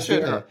 I was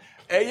there.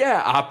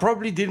 Yeah, I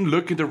probably didn't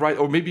look in the right,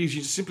 or maybe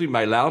simply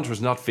my lounge was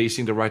not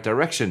facing the right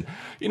direction.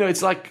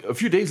 It's like a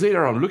few days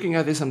later, I'm looking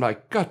at this, I'm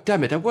like, God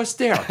damn it, I was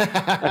there.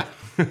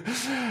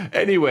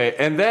 Anyway,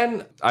 and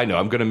then, I know,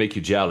 I'm going to make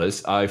you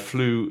jealous. I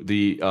flew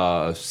the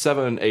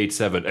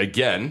 787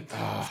 again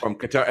from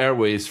Qatar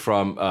Airways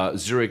from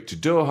Zurich to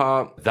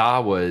Doha. That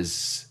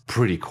was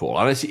pretty cool.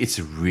 Honestly,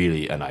 it's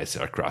really a nice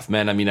aircraft,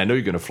 man. I mean, I know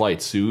you're going to fly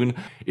it soon.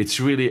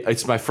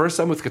 It's my first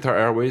time with Qatar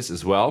Airways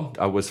as well.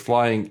 I was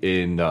flying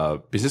in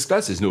business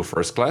class. There's no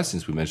first class,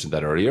 since we mentioned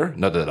that earlier.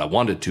 Not that I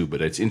wanted to,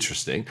 but it's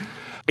interesting.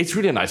 It's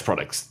really a nice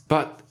product,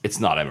 but it's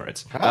not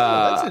Emirates. Oh,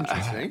 that's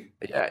interesting.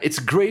 Yeah, it's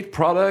a great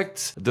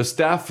product. The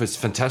staff is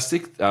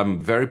fantastic. I'm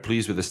very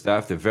pleased with the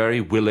staff. They're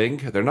very willing.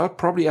 They're not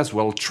probably as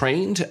well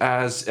trained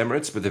as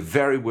Emirates, but they're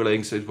very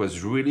willing. So it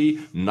was really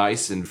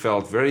nice and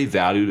felt very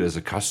valued as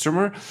a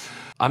customer.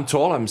 I'm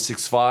tall. I'm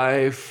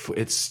 6'5".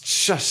 It's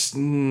just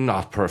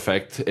not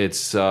perfect.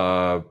 It's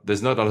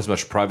there's not as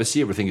much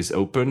privacy. Everything is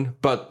open.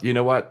 But you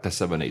know what? The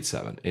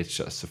 787. It's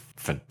just a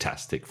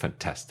fantastic,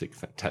 fantastic,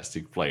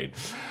 fantastic plane.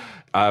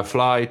 I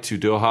fly to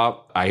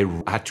Doha. I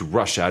had to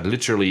rush. I had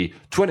literally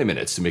 20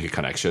 minutes to make a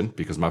connection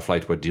because my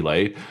flight was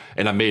delayed.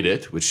 And I made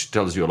it, which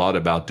tells you a lot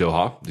about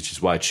Doha, which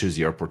is why I chose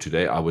the airport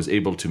today. I was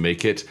able to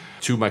make it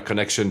to my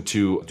connection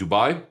to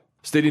Dubai.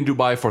 Stayed in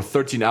Dubai for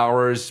 13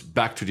 hours,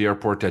 back to the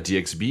airport at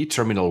DXB,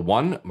 Terminal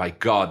 1. My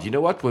God, you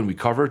know what? When we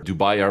covered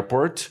Dubai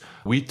Airport,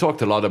 we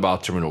talked a lot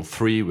about Terminal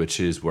 3, which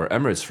is where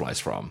Emirates flies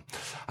from.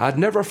 I had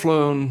never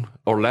flown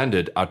or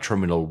landed at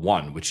Terminal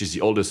 1, which is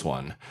the oldest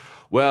one.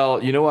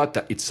 Well, you know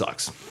what? It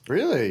sucks.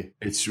 Really?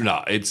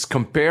 It's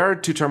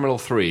compared to Terminal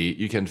 3,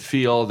 you can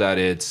feel that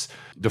it's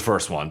the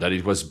first one, that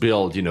it was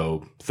built,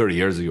 30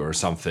 years ago or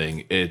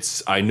something.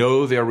 I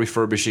know they're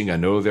refurbishing. I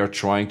know they're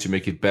trying to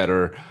make it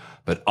better.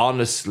 But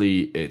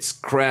honestly, it's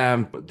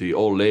cramped. The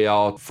old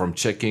layout from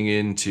checking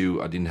in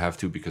to, I didn't have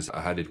to because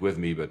I had it with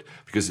me, but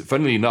because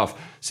funnily enough,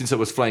 since I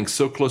was flying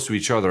so close to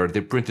each other,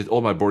 they printed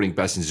all my boarding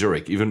pass in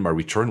Zurich, even my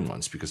return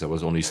ones, because I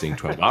was only staying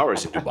 12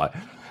 hours in Dubai.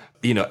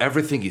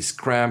 Everything is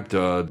cramped,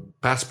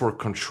 passport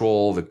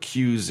control, the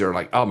queues, they're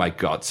like, oh my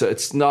God. So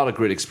it's not a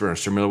great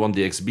experience. Terminal 1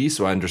 DXB.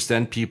 So I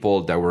understand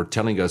people that were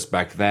telling us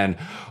back then,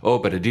 oh,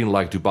 but I didn't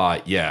like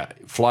Dubai. Yeah,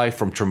 fly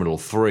from Terminal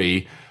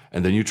 3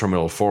 and the new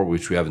Terminal 4,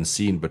 which we haven't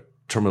seen, but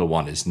Terminal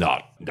 1 is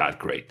not that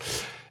great.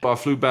 I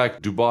flew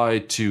back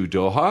Dubai to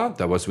Doha.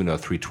 That was with a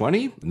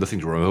 320.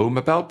 Nothing to write home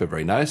about, but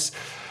very nice.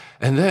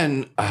 And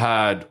then I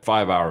had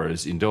 5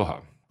 hours in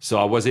Doha. So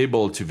I was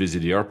able to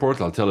visit the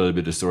airport. I'll tell a little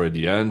bit of the story at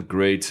the end.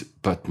 Great.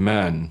 But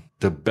man,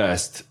 the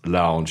best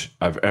lounge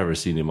I've ever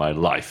seen in my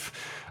life.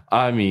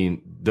 I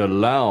mean, the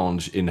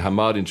lounge in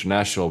Hamad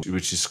International,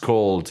 which is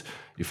called,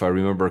 if I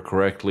remember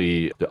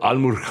correctly, the Al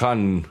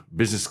Murkhan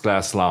Business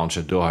Class Lounge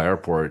at Doha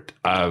Airport.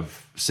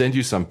 I've sent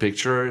you some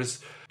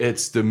pictures.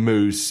 It's the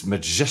most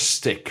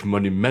majestic,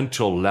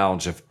 monumental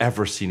lounge I've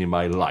ever seen in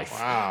my life.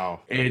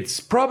 Wow. It's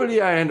probably,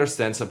 I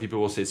understand, some people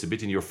will say it's a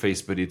bit in your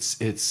face, but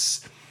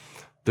it's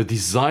the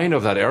design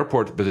of that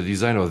airport, but the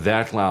design of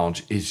that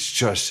lounge is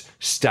just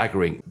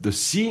staggering. The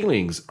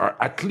ceilings are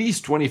at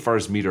least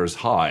 25 meters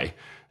high,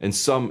 and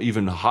some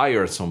even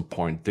higher at some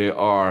point. There's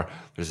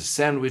a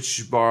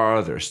sandwich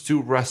bar, there's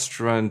 2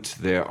 restaurants,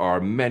 there are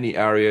many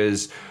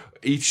areas.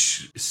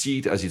 Each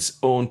seat has its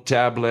own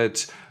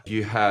tablet.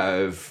 You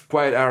have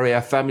quiet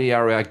area, family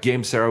area,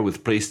 games area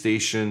with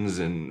PlayStations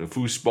and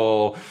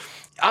foosball.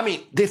 I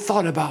mean, they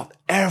thought about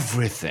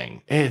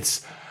everything.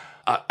 It's,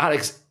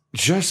 Alex,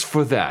 just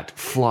for that,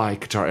 fly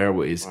Qatar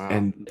Airways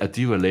and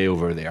do a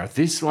layover there.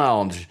 This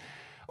lounge,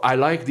 I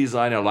like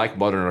design, I like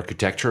modern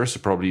architecture, so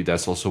probably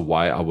that's also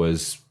why I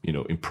was,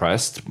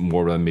 impressed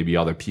more than maybe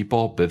other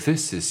people. But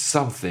this is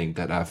something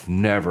that I've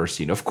never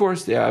seen. Of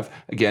course, they have,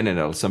 again,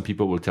 and some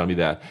people will tell me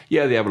that,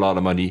 yeah, they have a lot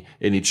of money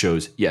and it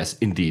shows. Yes,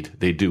 indeed,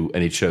 they do,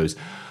 and it shows.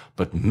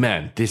 But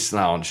man, this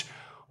lounge,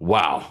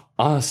 wow.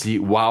 Honestly,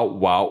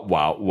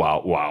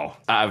 wow.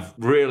 I've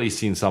rarely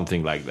seen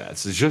something like that.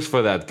 So just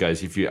for that,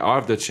 guys, if you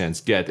have the chance,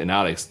 get and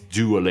Alex,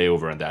 do a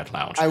layover in that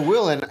lounge. I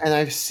will, and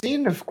I've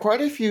seen quite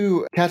a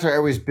few Qatar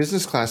Airways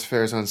business class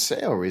fares on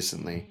sale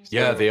recently. So.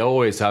 Yeah, they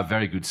always have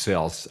very good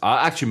sales.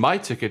 Actually, my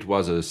ticket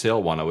was a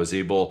sale one. I was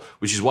able,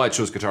 which is why I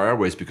chose Qatar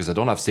Airways, because I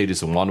don't have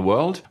status in One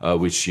World,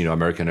 which,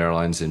 American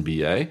Airlines and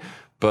BA.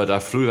 But I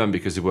flew them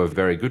because they were a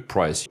very good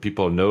price.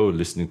 People know,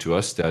 listening to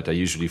us, that I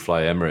usually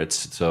fly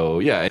Emirates. So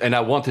yeah, and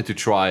I wanted to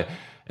try,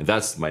 and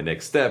that's my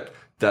next step.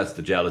 That's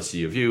the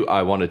jealousy of you.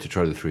 I wanted to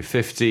try the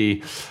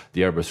 350,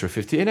 the Airbus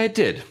 350, and I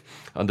did.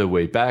 On the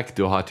way back,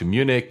 Doha to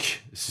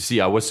Munich.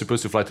 See, I was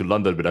supposed to fly to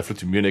London, but I flew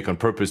to Munich on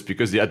purpose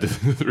because they had the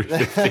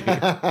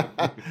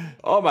 350.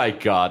 Oh my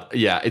God.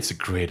 Yeah, it's a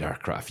great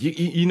aircraft.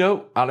 You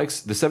know,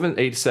 Alex, the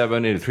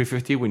 787 and the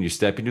 350, when you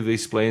step into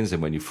these planes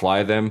and when you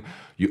fly them,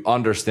 you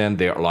understand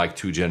they are like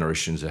 2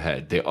 generations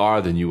ahead. They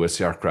are the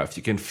newest aircraft.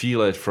 You can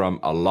feel it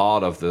from a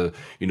lot of the,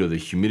 the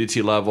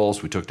humidity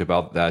levels. We talked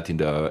about that in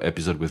the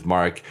episode with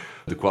Mark,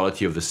 the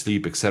quality of the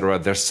sleep, etc.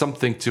 There's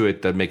something to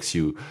it that makes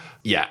you,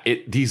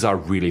 these are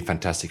really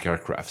fantastic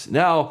aircrafts.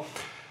 Now,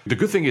 the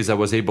good thing is I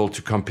was able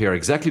to compare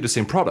exactly the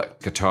same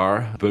product,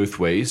 Qatar, both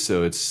ways.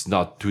 So it's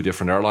not 2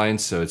 different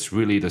airlines. So it's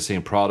really the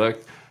same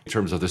product. In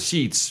terms of the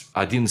seats,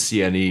 I didn't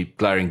see any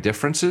glaring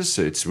differences.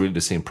 So it's really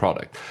the same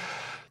product.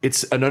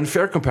 It's an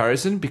unfair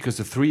comparison because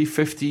the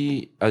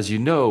 350, as you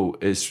know,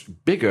 is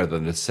bigger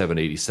than the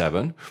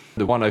 787.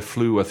 The one I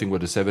flew, I think,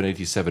 was the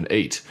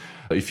 787-8.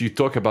 If you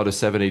talk about a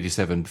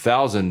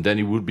 787-1000, then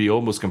it would be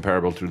almost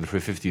comparable to the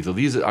 350. So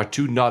these are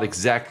 2 not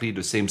exactly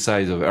the same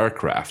size of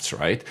aircrafts,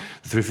 right?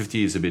 The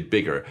 350 is a bit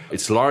bigger.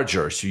 It's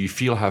larger, so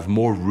you have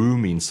more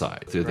room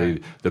inside.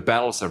 The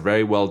panels are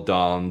very well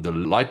done. The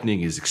lighting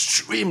is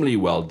extremely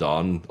well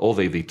done. All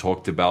they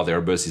talked about, the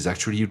Airbus, is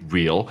actually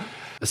real.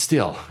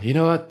 Still, you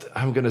know what?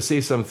 I'm going to say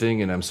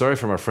something, and I'm sorry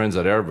for my friends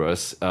at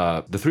Airbus.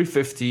 The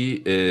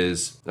 350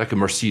 is like a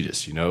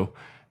Mercedes,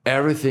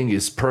 Everything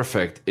is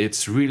perfect.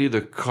 It's really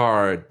the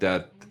car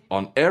that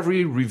on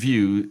every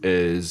review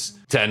is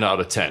 10 out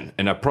of 10.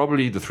 And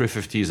probably the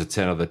 350 is a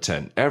 10 out of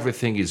 10.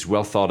 Everything is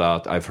well thought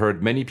out. I've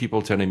heard many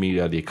people telling me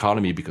that the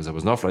economy, because I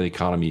was not flying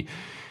economy,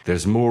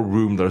 there's more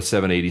room than a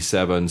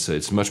 787, so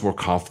it's much more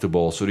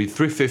comfortable. So the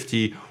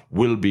 350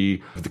 will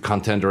be the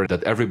contender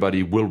that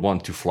everybody will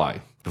want to fly.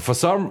 But for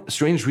some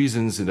strange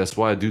reasons, and that's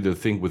why I do the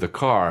thing with a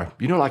car,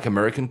 like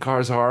American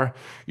cars are,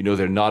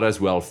 they're not as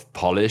well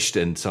polished,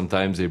 and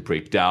sometimes they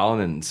break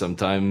down, and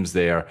sometimes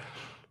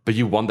but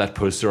you want that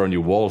poster on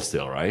your wall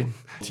still, right?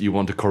 You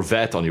want the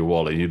Corvette on your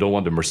wall, and you don't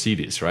want the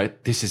Mercedes,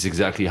 right? This is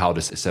exactly how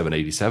the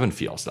 787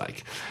 feels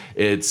like.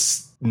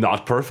 It's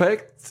not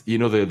perfect.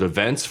 The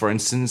vents, for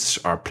instance,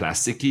 are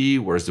plasticky,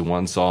 whereas the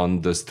ones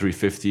on the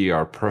 350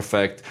 are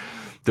perfect.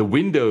 The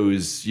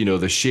windows,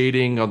 the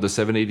shading on the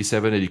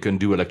 787 that you can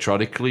do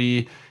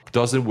electronically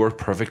doesn't work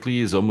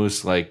perfectly. It's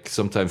almost like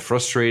sometimes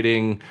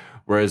frustrating.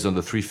 Whereas on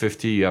the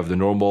 350, you have the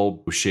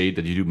normal shade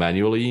that you do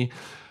manually.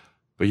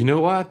 But you know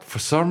what? For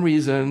some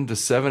reason, the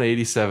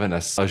 787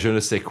 has a je ne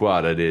sais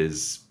quoi that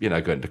is,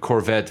 the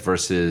Corvette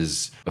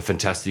versus a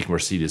fantastic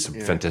Mercedes, a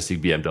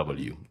fantastic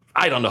BMW.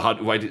 I don't know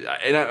why,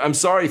 and I'm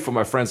sorry for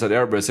my friends at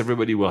Airbus.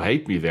 Everybody will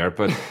hate me there,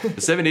 but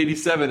the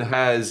 787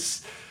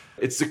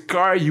 it's the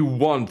car you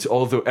want,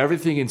 although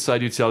everything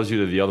inside you tells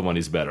you that the other one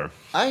is better.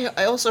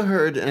 I also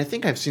heard, and I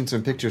think I've seen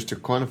some pictures to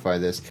quantify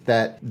this,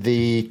 that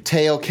the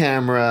tail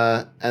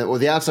camera, or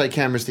the outside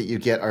cameras that you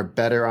get are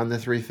better on the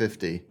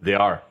 350. They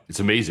are.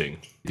 It's amazing.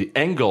 The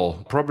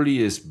angle probably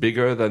is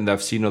bigger than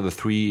I've seen on the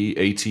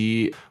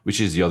 380, which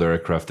is the other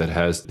aircraft that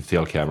has the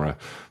tail camera.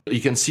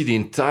 You can see the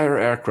entire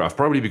aircraft,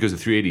 probably because the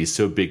 380 is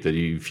so big that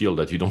you feel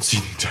that you don't see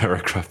the entire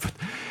aircraft. But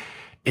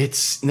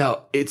it's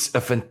a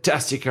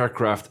fantastic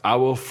aircraft. I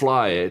will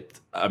fly it.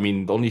 I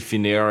mean, only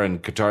Finnair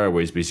and Qatar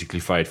Airways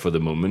basically fly it for the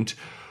moment.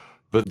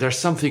 But there's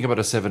something about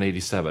a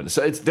 787.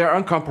 So they're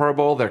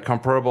uncomparable. They're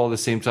comparable at the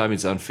same time.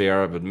 It's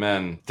unfair. But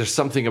man, there's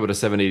something about a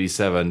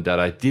 787 that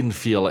I didn't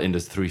feel in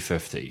the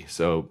 350.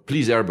 So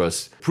please,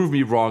 Airbus, prove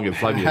me wrong and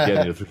fly me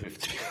again in the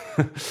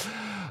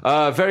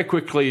 350. Very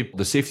quickly,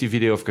 the safety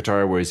video of Qatar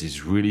Airways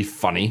is really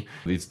funny.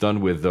 It's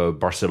done with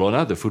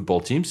Barcelona, the football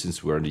team,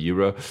 since we're in the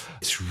Euro.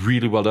 It's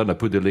really well done. I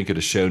put the link in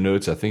the show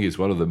notes. I think it's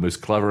one of the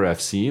most clever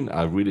I've seen.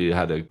 I really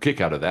had a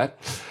kick out of that.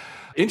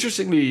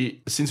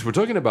 Interestingly, since we're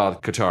talking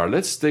about Qatar,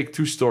 let's take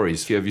two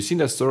stories. Have you seen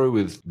that story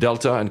with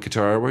Delta and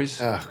Qatar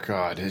Airways? Oh,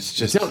 God. It's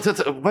just...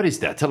 What is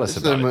that? Tell us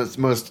about it. It's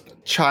the most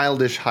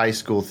childish high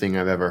school thing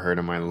I've ever heard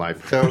in my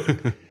life. So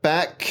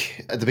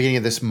back at the beginning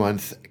of this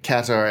month,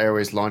 Qatar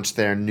Airways launched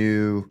their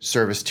new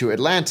service to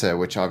Atlanta,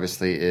 which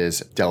obviously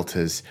is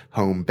Delta's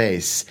home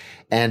base.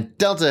 And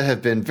Delta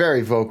have been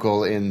very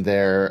vocal in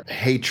their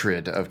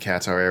hatred of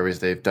Qatar Airways.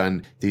 They've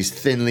done these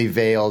thinly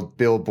veiled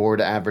billboard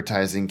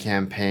advertising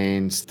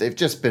campaigns. They've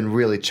just been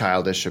really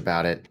childish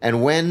about it.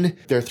 And when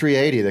their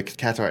 380, the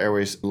Qatar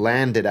Airways,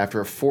 landed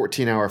after a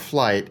 14-hour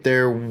flight,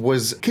 there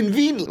was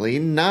conveniently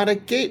not a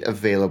gate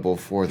available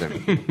for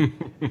them.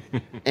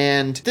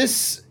 And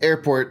this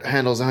airport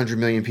handles 100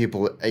 million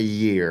people a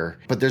year,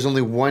 but there's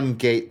only one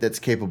gate that's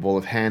capable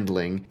of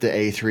handling the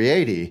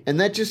A380. And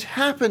that just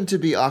happened to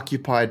be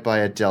occupied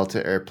by a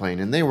Delta airplane,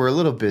 and they were a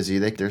little busy.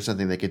 There's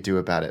something they could do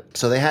about it.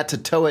 So they had to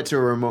tow it to a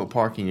remote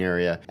parking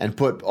area and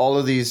put all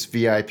of these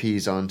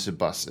VIPs onto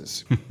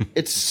buses.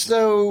 It's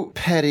so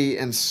petty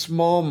and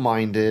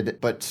small-minded,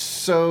 but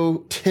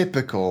so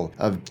typical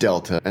of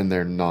Delta and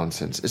their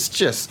nonsense. It's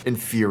just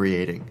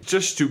infuriating.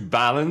 Just to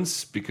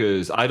balance,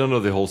 because I don't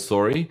know the whole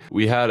story,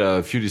 we had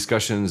a few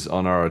discussions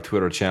on our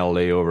Twitter channel,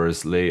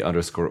 Layovers,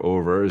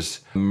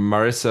 Lay_overs.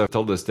 Marissa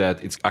told us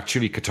that it's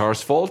actually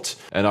Qatar's fault,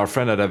 and our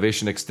friend at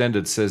Aviation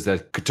Extended says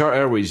that Qatar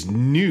Airways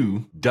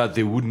knew that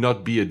there would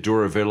not be a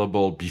door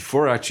available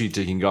before actually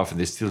taking off, and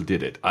they still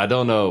did it. I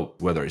don't know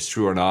whether it's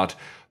true or not,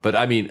 but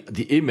I mean,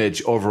 the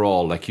image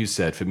overall, like you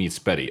said, for me, it's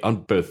petty. On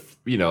both,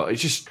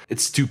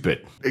 it's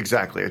stupid.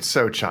 Exactly. It's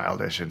so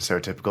childish and so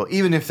typical.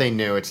 Even if they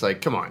knew, it's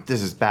like, come on,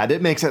 this is bad.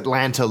 It makes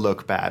Atlanta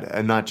look bad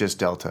and not just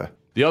Delta.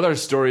 The other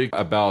story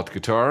about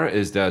Qatar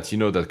is that you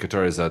know that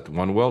Qatar is at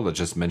OneWorld. I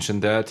just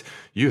mentioned that.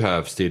 You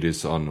have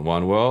status on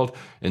OneWorld.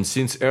 And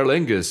since Aer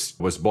Lingus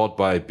was bought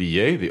by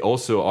BA, they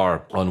also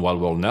are on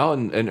OneWorld now.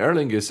 And Aer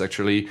Lingus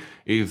actually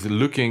is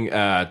looking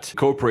at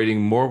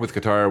cooperating more with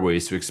Qatar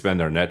Airways to expand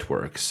their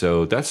network.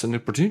 So that's an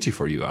opportunity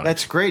for you, Alex.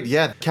 That's great.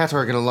 Yeah, Qatar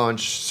are going to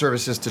launch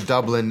services to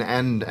Dublin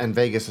and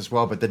Vegas as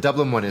well. But the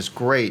Dublin one is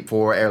great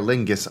for Aer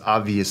Lingus,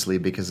 obviously,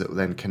 because it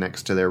then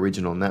connects to their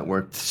regional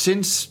network.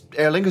 Since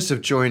Aer Lingus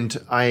have joined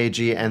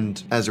IAG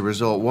and, as a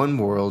result,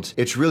 OneWorld,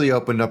 it's really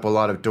opened up a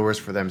lot of doors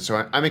for them.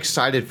 So I'm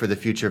excited for the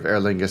future of Aer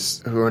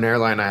Lingus, who are an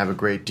airline I have a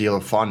great deal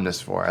of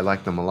fondness for. I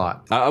like them a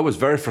lot. I was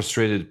very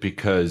frustrated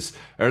because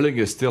Aer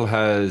Lingus still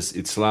has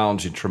its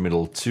lounge in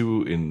Terminal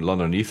 2 in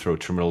London Heathrow,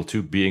 Terminal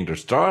 2 being their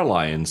Star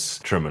Alliance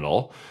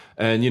terminal.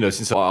 And,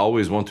 since I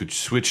always want to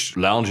switch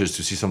lounges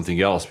to see something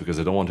else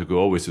because I don't want to go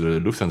always to the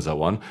Lufthansa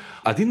one,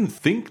 I didn't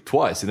think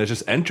twice. And I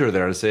just enter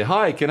there and say,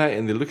 hi, can I?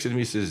 And they looks at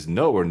me and says,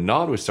 no, we're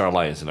not with Star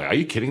Alliance. And I'm like, are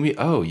you kidding me?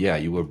 Oh, yeah,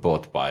 you were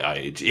bought by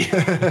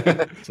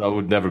IAG. So I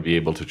would never be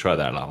able to try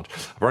that lounge.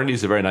 Apparently,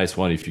 it's a very nice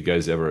one if you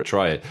guys ever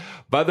try it.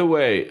 By the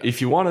way,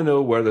 if you want to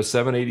know where the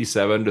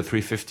 787, the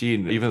 350,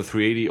 and even the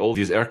 380, all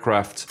these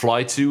aircraft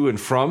fly to and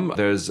from,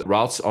 there's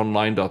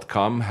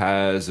routesonline.com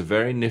has a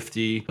very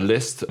nifty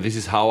list. This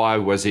is how I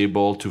was able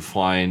to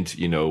find,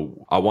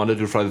 I wanted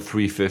to fly the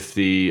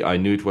 350. I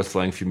knew it was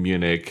flying from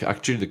Munich.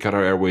 Actually, the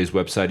Qatar Airways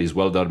website is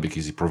well done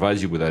because it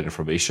provides you with that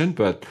information.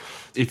 But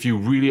if you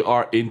really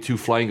are into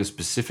flying a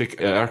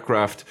specific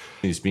aircraft,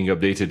 it's being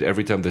updated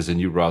every time there's a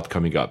new route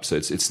coming up. So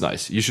it's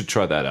nice. You should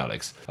try that,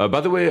 Alex.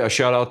 By the way, a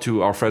shout out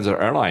to our friends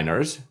at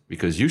Airliners,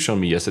 because you showed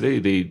me yesterday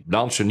they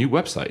launched a new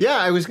website. Yeah,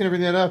 I was going to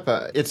bring that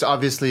up. It's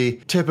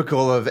obviously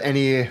typical of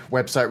any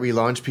website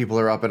relaunch. People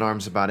are up in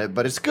arms about it,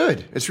 but it's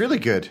good. It's really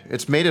good.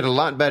 It's made it a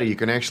lot better. You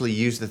can actually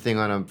use the thing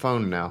on a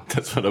phone now.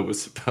 That's what I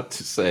was about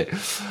to say.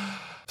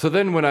 So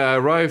then when I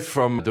arrived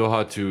from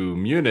Doha to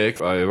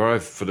Munich, I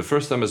arrived for the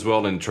first time as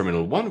well in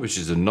Terminal 1, which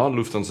is a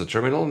non-Lufthansa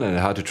terminal, and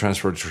I had to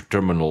transfer to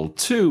Terminal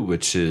 2,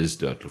 which is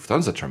the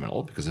Lufthansa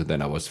terminal, because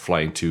then I was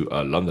flying to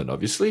London,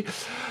 obviously.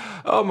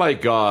 Oh my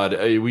God.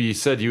 We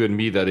said, you and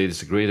me, that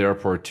it's a great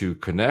airport to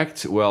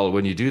connect. Well,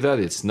 when you do that,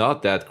 it's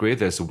not that great.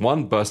 There's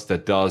one bus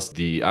that does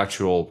the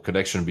actual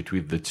connection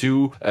between the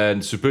two.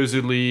 And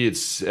supposedly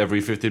it's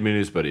every 15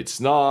 minutes, but it's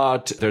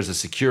not. There's a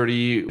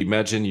security.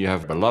 Imagine you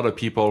have a lot of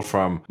people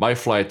from my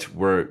flight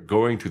were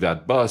going to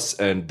that bus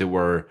and there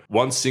were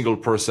one single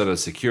person at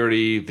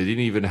security. They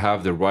didn't even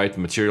have the right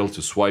material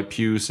to swipe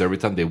you. So every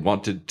time they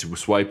wanted to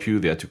swipe you,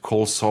 they had to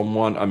call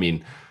someone. I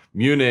mean,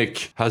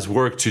 Munich has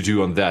work to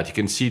do on that. You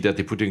can see that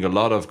they're putting a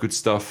lot of good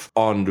stuff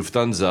on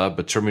Lufthansa,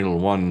 but Terminal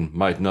 1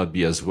 might not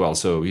be as well.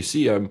 So you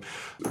see, I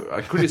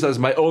criticize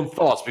my own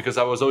thoughts because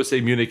I was always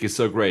saying Munich is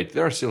so great.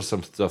 There are still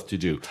some stuff to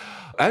do.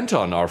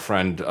 Anton, our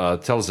friend,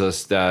 tells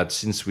us that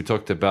since we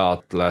talked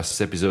about last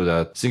episode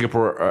that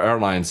Singapore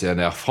Airlines and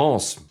Air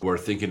France were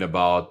thinking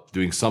about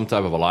doing some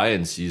type of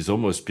alliance, he's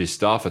almost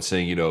pissed off at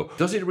saying,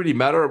 does it really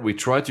matter? We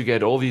try to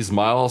get all these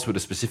miles with a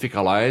specific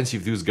alliance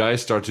if those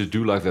guys start to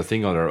do like their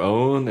thing on their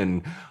own.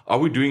 And are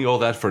we doing all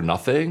that for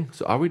nothing?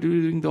 So are we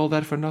doing all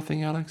that for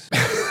nothing, Alex?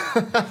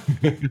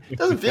 It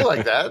doesn't feel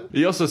like that.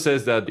 He also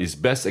says that his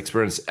best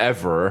experience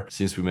ever,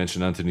 since we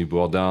mentioned Anthony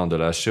Bourdain on the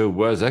last show,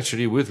 was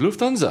actually with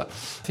Lufthansa.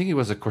 I think it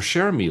was a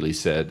Corsair meal, he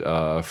said,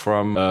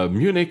 from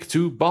Munich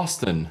to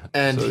Boston.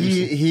 And So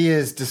he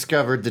has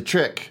discovered the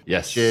trick.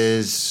 Yes. Which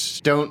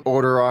is don't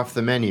order off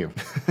the menu.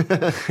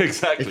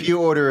 Exactly. If you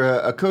order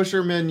a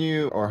kosher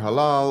menu or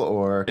halal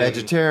or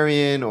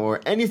vegetarian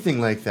or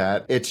anything like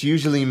that, it's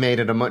usually made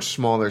at a much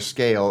smaller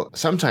scale,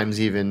 sometimes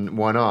even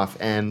one-off,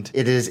 and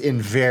it is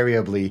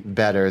invariably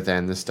better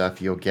than the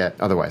stuff you'll get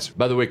otherwise.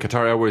 By the way,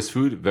 Qatar Airways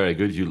food, very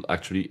good. You'll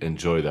actually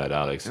enjoy that,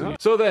 Alex. Yeah.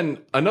 So then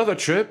another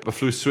trip. I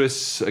flew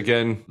Swiss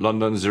again,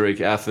 London,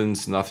 Zurich,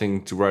 Athens.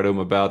 Nothing to write home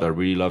about. I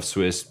really love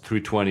Swiss.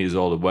 320 is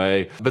all the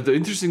way. But the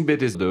interesting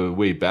bit is the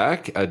way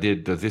back. I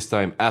did this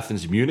time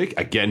Athens, Munich.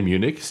 Again,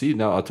 Munich. See,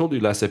 now I told you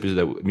last episode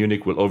that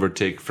Munich will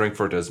overtake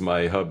Frankfurt as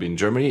my hub in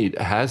Germany.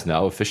 It has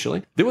now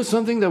officially. There was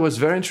something that was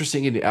very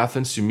interesting in the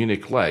Athens to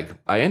Munich leg.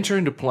 I enter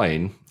in the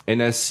plane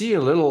and I see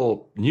a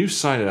little new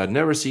sign that I'd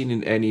never seen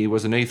in any. It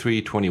was an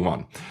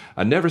A321.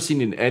 I'd never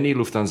seen in any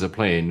Lufthansa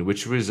plane,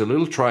 which was a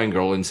little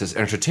triangle and says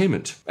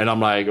entertainment. And I'm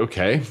like,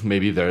 okay,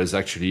 maybe there is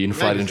actually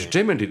in-flight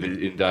entertainment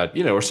in that,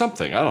 or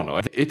something. I don't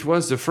know. It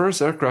was the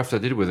first aircraft I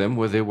did with them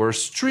where they were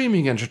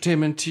streaming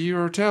entertainment to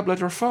your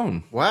tablet or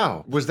phone.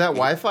 Wow. Was that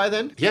Wi-Fi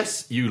then?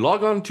 Yes, you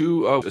log on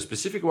to a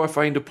specific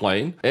Wi-Fi in the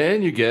plane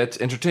and you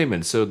get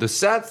entertainment. So the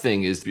sad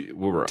thing is we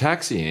were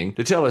taxiing.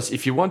 They tell us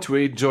if you want to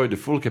enjoy the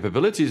full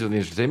capabilities of the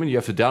entertainment, you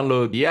have to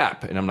download the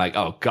app. And I'm like,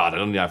 oh God, I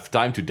don't have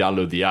time to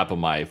download the app on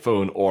my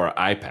phone or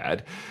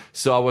iPad.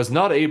 So I was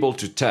not able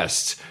to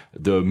test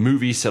the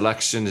movie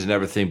selections and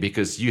everything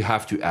because you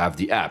have to have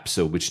the app.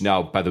 So which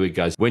now, by the way,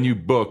 guys, when you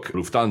book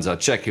Lufthansa,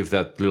 check if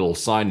that little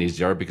sign is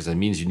there because that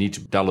means you need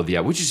to download the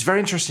app, which is very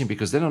interesting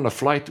because then on a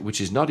flight, which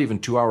is not even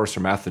 2 hours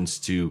from Athens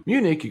to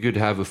Munich, you could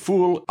have a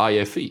full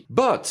IFE.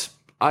 But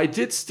I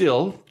did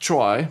still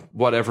try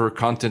whatever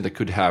content I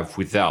could have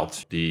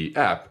without the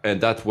app.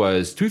 And that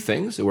was two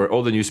things. There were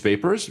all the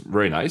newspapers,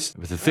 very nice.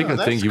 But the second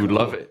thing, you would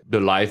love it, the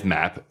live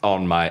map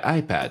on my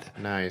iPad.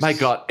 Nice. My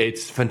God,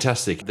 it's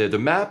fantastic. The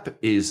map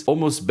is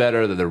almost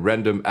better than the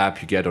random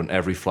app you get on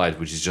every flight,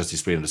 which is just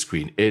displayed on the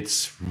screen.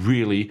 It's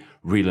really,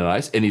 really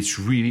nice. And it's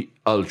really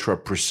ultra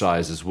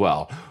precise as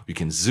well. You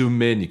can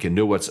zoom in, you can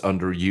know what's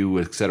under you,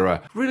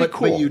 etc. Really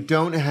cool. But you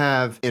don't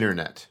have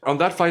internet. On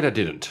that flight, I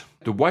didn't.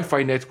 The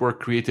Wi-Fi network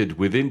created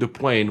within the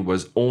plane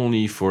was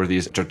only for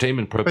these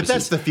entertainment purposes. But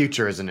that's the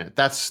future, isn't it?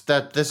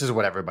 This is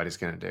what everybody's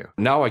going to do.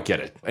 Now I get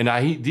it. And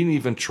I didn't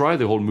even try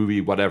the whole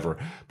movie, whatever.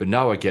 But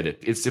now I get it.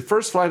 It's the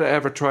first flight I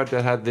ever tried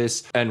that had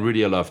this, and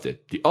really I loved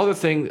it. The other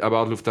thing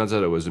about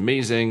Lufthansa that was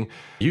amazing,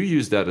 you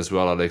use that as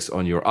well, Alex,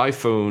 on your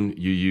iPhone.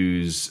 You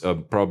use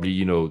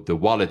probably, the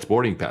wallet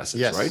boarding passes,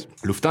 yes. Right?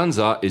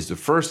 Lufthansa is the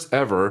first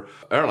ever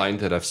airline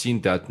that I've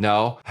seen that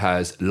now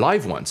has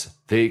live ones.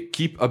 They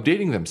keep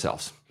updating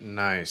themselves.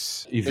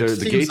 Nice. If it the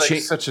seems gate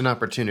like such an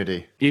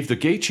opportunity. If the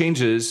gate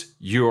changes,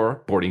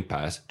 your boarding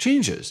pass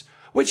changes,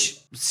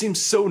 which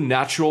seems so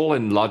natural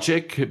and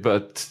logic,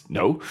 but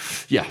no.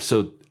 Yeah,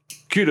 so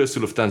kudos to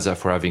Lufthansa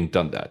for having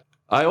done that.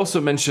 I also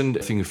mentioned,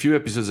 I think a few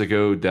episodes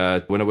ago,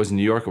 that when I was in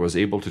New York, I was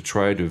able to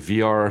try the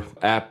VR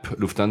app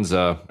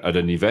Lufthansa at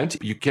an event.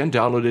 You can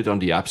download it on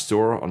the App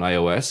Store on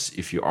iOS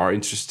if you are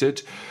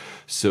interested.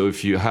 So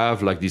if you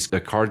have like this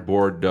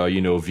cardboard,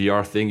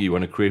 VR thing you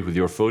want to create with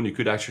your phone, you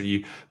could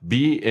actually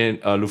be in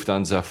a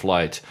Lufthansa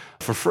flight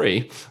for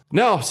free.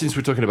 Now, since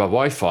we're talking about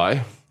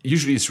Wi-Fi,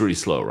 usually it's really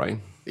slow, right?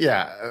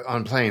 Yeah,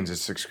 on planes,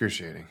 it's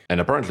excruciating.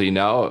 And apparently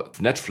now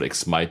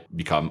Netflix might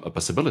become a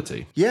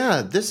possibility.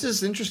 Yeah, this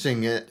is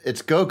interesting.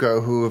 It's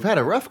GoGo, who have had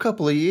a rough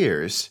couple of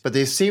years, but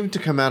they seem to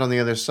come out on the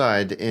other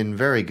side in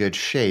very good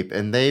shape.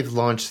 And they've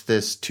launched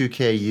this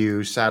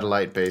 2KU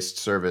satellite-based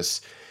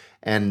service.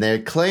 And they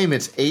claim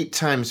it's 8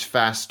 times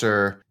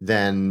faster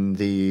than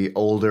the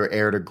older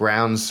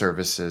air-to-ground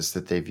services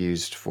that they've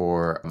used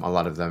for a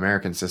lot of the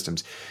American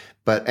systems.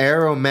 But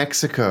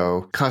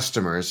Aeromexico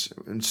customers,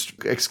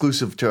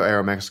 exclusive to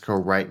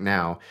Aeromexico right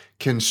now,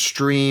 can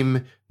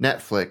stream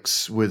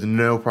Netflix with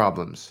no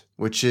problems,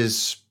 which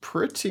is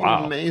pretty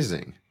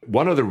amazing.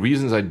 One of the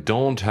reasons I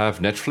don't have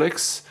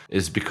Netflix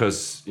is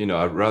because,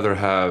 I'd rather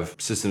have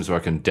systems where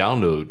I can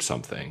download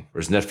something.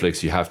 Whereas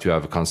Netflix, you have to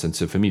have a constant.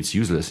 So for me, it's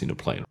useless in a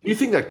plane. You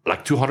think that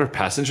like 200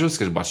 passengers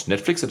can watch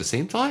Netflix at the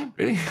same time?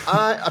 Really?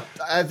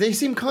 They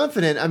seem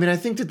confident. I mean, I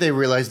think that they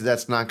realize that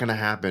that's not going to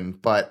happen.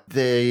 But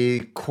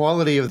the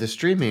quality of the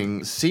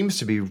streaming seems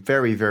to be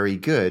very, very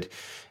good.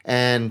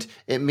 And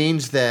it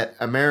means that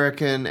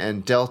American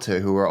and Delta,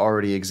 who are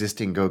already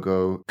existing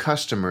GoGo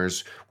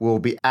customers, will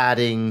be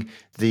adding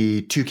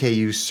the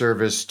 2KU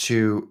service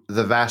to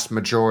the vast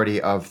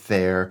majority of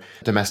their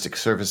domestic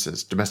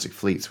services, domestic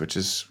fleets, which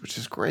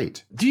is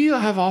great. Do you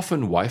have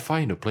often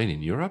Wi-Fi in a plane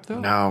in Europe, though?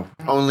 No,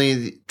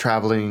 only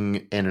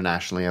traveling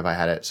internationally have I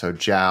had it. So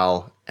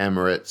JAL,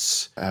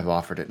 Emirates have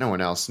offered it. No one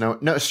else. No,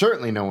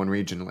 certainly no one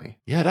regionally.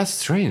 Yeah, that's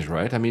strange,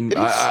 right? I mean, it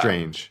is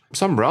strange.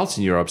 Some routes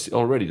in Europe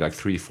already like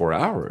 3-4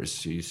 hours.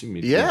 So you see me.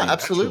 Yeah,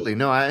 absolutely.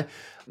 No,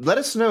 Let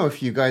us know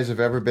if you guys have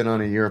ever been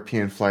on a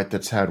European flight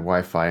that's had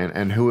Wi-Fi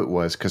and who it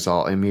was, because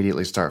I'll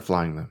immediately start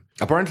flying them.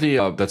 Apparently,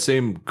 that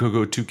same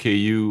GoGo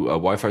 2KU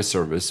Wi-Fi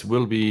service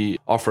will be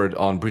offered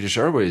on British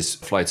Airways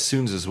flights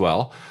soon as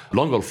well.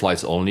 Long-haul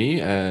flights only,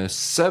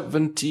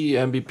 70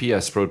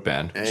 Mbps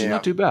broadband, which is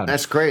not too bad.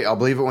 That's great. I'll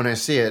believe it when I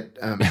see it.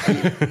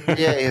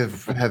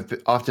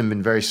 Have often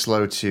been very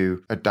slow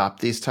to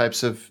adopt these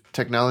types of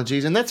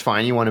technologies, and that's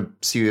fine. You want to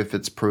see if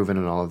it's proven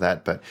and all of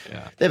that, but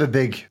they have a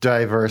big,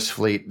 diverse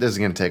fleet. This is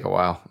going to take a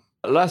while.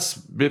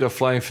 Last bit of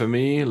flying for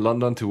me,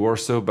 London to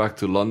Warsaw, back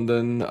to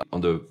London.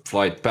 On the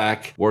flight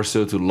back,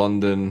 Warsaw to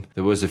London,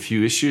 there was a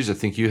few issues. I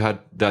think you had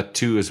that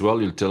too as well.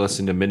 You'll tell us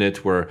in a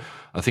minute, where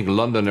I think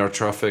London air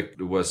traffic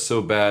was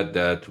so bad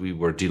that we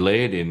were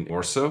delayed in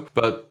Warsaw.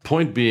 But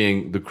point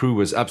being, the crew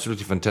was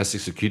absolutely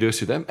fantastic, so kudos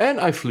to them. And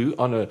I flew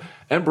on a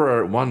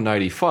Embraer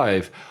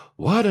 195.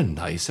 What a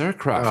nice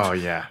aircraft. Oh,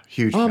 yeah.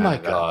 Huge. Oh, my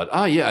God.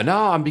 Ah, yeah.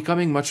 Now I'm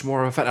becoming much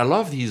more of a fan. I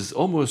love these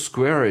almost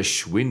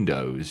squarish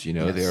windows. You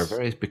know, they are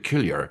very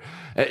peculiar.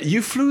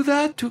 You flew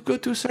that to go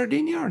to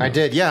Sardinia? Or no? I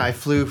did. Yeah. I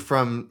flew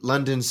from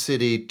London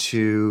City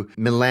to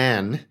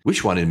Milan.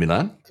 Which one in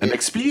Milan?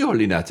 MXP or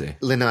Linate?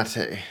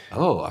 Linate.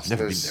 Oh, I've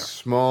never been there.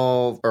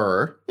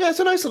 Smaller. Yeah, it's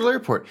a nice little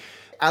airport.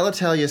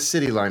 Alitalia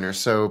Cityliner,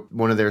 so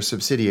one of their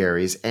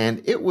subsidiaries,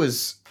 and it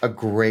was a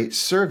great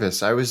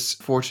service. I was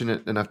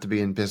fortunate enough to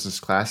be in business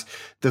class.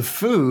 The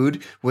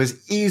food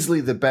was easily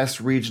the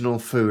best regional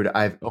food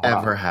I've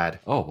ever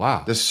had. Oh,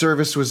 wow. The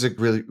service was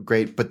really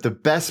great, but the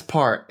best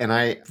part, and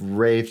I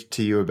raved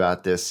to you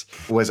about this,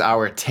 was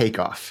our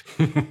takeoff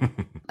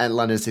at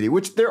London City,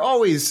 which they're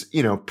always,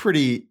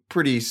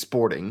 pretty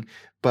sporting.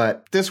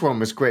 But this one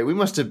was great. We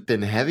must have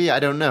been heavy.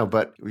 I don't know.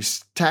 But we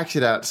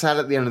taxied out, sat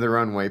at the end of the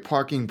runway,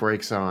 parking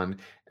brakes on,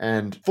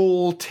 and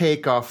full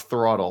takeoff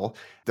throttle.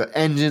 The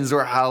engines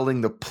were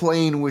howling. The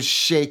plane was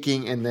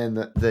shaking. And then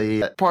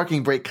the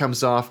parking brake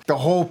comes off. The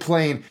whole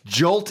plane,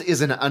 jolt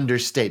is an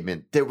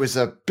understatement. There was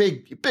a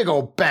big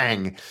old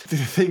bang.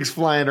 Things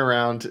flying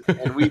around.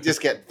 And we just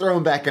get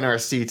thrown back in our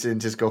seats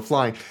and just go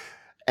flying.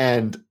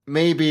 And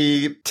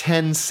maybe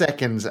 10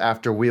 seconds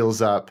after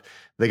wheels up,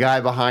 the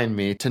guy behind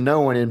me, to no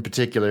one in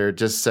particular,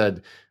 just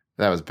said,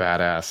 "That was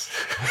badass."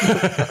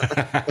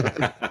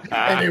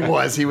 And it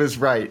was. He was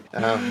right.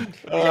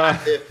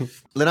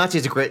 Linate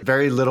is a great,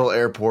 very little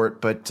airport,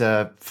 but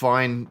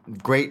fine,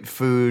 great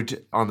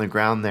food on the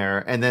ground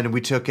there. And then we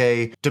took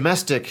a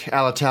domestic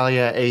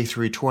Alitalia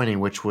A320,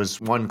 which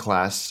was one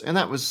class, and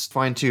that was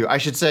fine too. I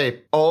should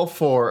say all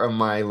four of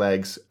my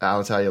legs,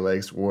 Alitalia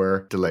legs,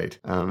 were delayed.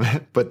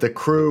 But the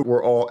crew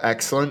were all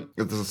excellent.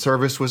 The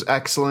service was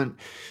excellent.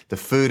 The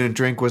food and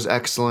drink was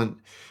excellent.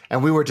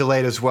 And we were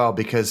delayed as well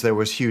because there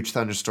was huge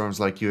thunderstorms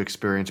like you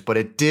experienced. But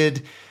it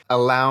did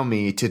allow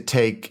me to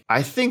take,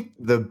 I think,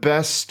 the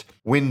best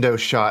window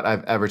shot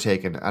I've ever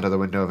taken out of the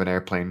window of an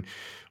airplane,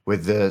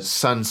 with the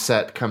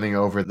sunset coming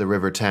over the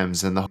River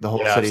Thames, and the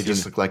whole city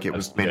just looked like it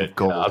was made of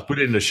gold. Yeah, I'll put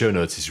it in the show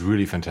notes. It's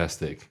really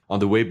fantastic. On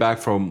the way back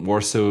from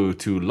Warsaw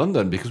to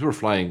London, because we were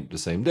flying the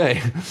same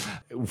day,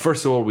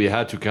 first of all, we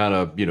had to kind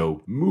of,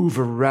 move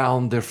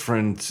around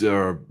different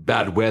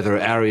bad weather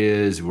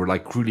areas. We were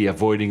like really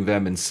avoiding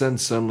them. And then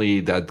suddenly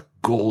that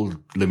gold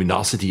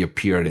luminosity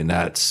appeared, and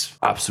that's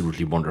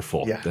absolutely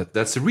wonderful. Yeah.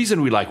 That's the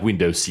reason we like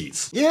window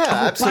seats. Yeah,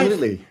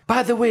 absolutely.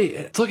 By the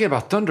way, talking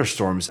about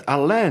thunderstorms, I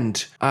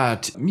land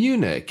at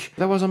Munich.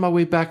 That was on my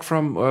way back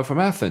from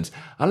Athens.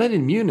 I landed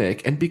in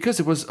Munich, and because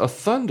it was a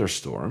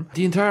thunderstorm,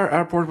 the entire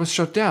airport was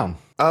shut down.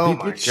 Oh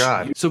my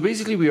God. So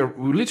basically we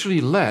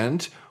literally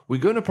land, we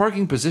go in a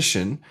parking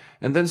position,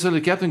 and then so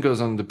the captain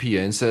goes on the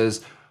PA and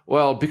says,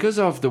 well, because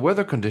of the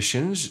weather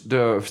conditions,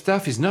 the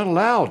staff is not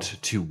allowed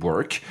to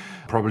work,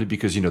 probably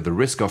because, the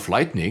risk of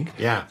lightning.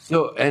 Yeah.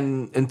 So,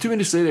 and 2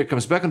 minutes later, it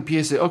comes back on PA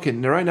and says, okay,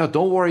 right now,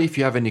 don't worry if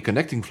you have any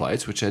connecting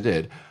flights, which I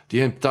did.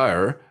 The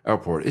entire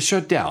airport is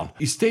shut down.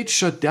 It stayed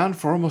shut down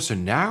for almost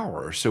an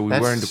hour. So we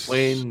were in the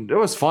plane. It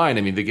was fine.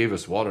 I mean, they gave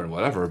us water and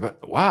whatever,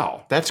 but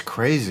wow. That's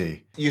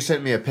crazy. You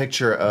sent me a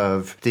picture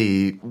of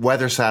the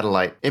weather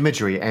satellite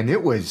imagery, and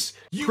it was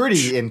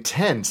pretty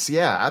intense.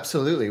 Yeah,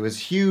 absolutely. It was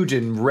huge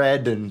and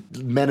red and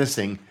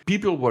menacing.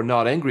 People were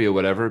not angry or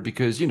whatever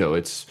because,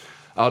 it's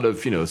out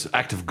of, it's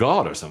act of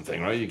God or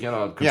something, right? You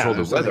cannot control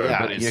the weather. Yeah,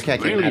 but it's you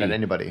can't get mad at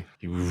anybody.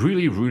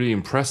 Really, really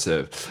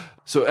impressive.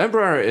 So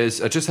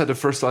Embraer I just had the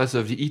first slice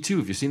of the E2.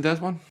 Have you seen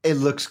that one? It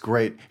looks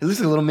great. It looks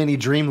like a little mini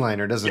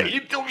Dreamliner, doesn't it? Yeah,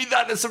 you told me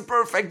that. That's a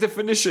perfect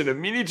definition. A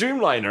mini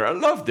Dreamliner. I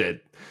loved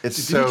it. It's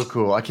so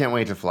cool. I can't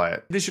wait to fly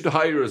it. They should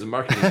hire you as a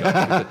marketing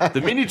guy. The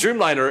mini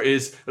Dreamliner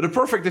is the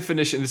perfect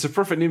definition. It's a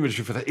perfect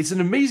imagery for that. It's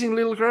an amazing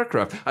little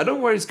aircraft. I don't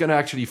know where it's going to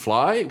actually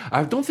fly.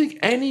 I don't think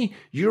any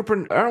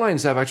European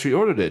airlines have actually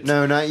ordered it.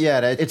 No, not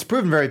yet. It's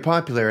proven very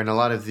popular, and a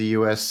lot of the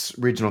U.S.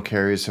 regional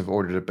carriers have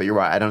ordered it. But you're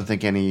right. I don't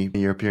think any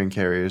European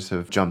carriers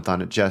have jumped on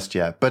it just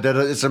yet. But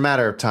it's a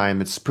matter of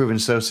time. It's proven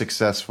so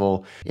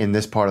successful in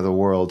this part of the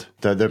world.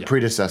 The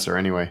predecessor,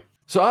 anyway.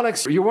 So,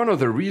 Alex, you're one of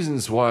the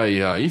reasons why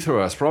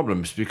Heathrow has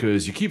problems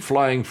because you keep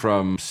flying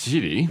from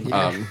city,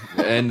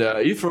 and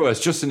Heathrow has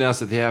just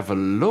announced that they have a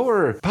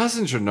lower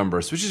passenger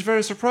numbers, which is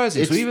very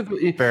surprising.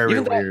 It's very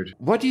weird.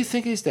 What do you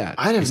think is that?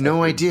 I have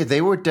no idea.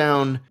 They were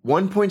down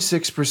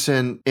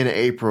 1.6% in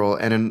April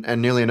and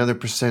nearly another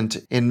percent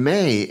in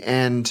May,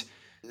 and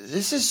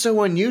this is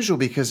so unusual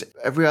because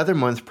every other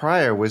month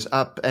prior was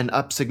up and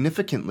up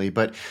significantly.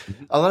 But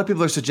a lot of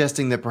people are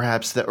suggesting that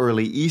perhaps the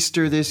early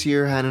Easter this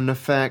year had an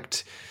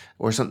effect,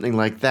 or something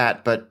like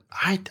that. But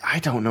I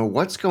don't know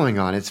what's going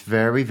on. It's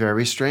very,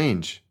 very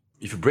strange.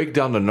 If you break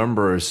down the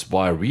numbers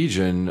by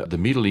region, the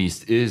Middle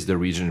East is the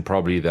region,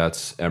 probably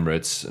that's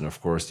Emirates and, of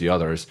course, the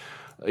others,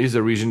 is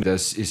the region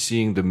that is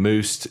seeing the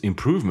most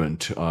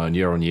improvement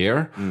year on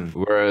year.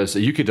 Whereas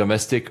UK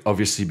domestic,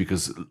 obviously,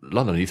 because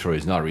London Heathrow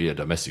is not really a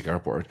domestic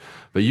airport,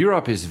 but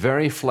Europe is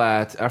very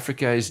flat.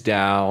 Africa is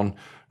down.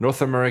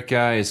 North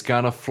America is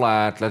kind of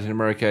flat. Latin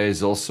America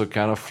is also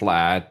kind of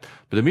flat.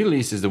 But the Middle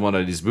East is the one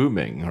that is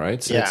booming,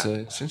 right? So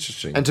it's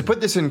interesting. And to put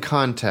this in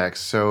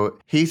context, so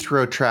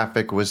Heathrow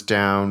traffic was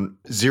down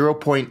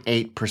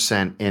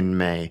 0.8% in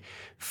May.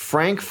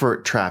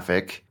 Frankfurt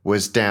traffic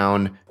was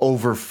down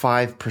over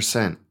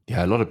 5%.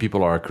 Yeah, a lot of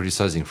people are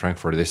criticizing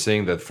Frankfurt. They're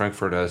saying that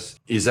Frankfurt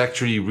is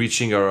actually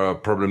reaching a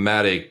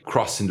problematic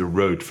cross in the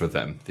road for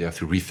them. They have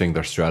to rethink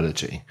their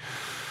strategy.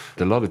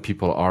 A lot of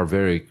people are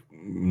very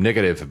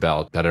negative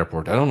about that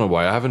airport. I don't know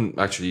why. I haven't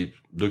actually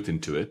looked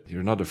into it.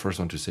 You're not the first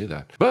one to say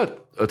that. But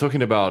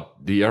talking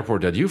about the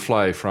airport that you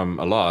fly from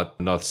a lot,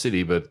 not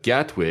city, but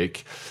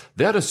Gatwick,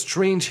 they had a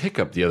strange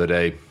hiccup the other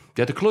day.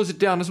 They had to close it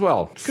down as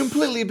well.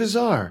 Completely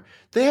bizarre.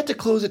 They had to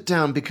close it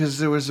down because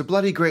there was a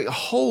bloody great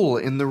hole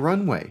in the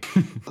runway.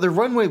 The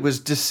runway was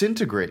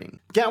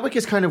disintegrating. Gatwick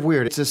is kind of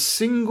weird. It's a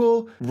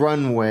single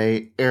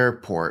runway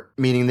airport,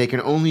 meaning they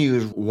can only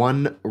use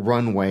one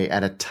runway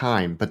at a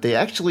time, but they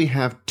actually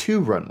have two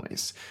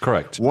runways.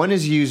 Correct. One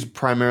is used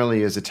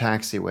primarily as a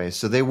taxiway,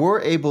 so they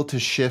were able to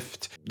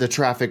shift the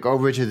traffic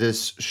over to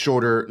this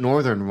shorter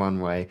northern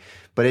runway,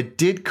 but it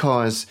did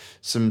cause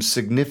some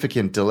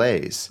significant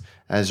delays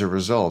as a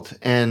result.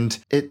 And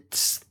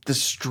it's the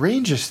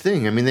strangest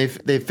thing. I mean,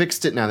 they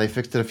fixed it now. They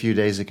fixed it a few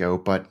days ago,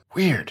 but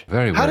weird.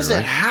 Very weird. How does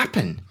that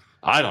happen?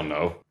 I don't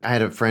know. I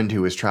had a friend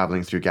who was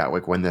traveling through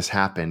Gatwick when this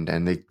happened,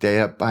 and they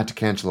had to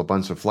cancel a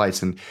bunch of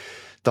flights, and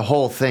the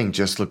whole thing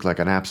just looked like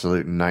an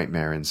absolute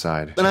nightmare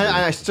inside. And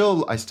I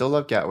still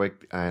love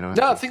Gatwick.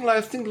 I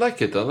think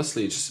like it,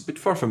 honestly. It's just a bit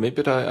far from me,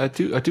 but I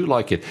do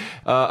like it.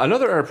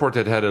 Another airport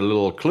that had a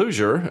little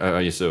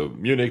closure, so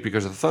Munich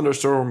because of the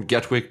thunderstorm,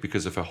 Gatwick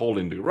because of a hole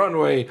in the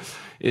runway.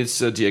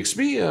 It's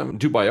DXB,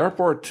 Dubai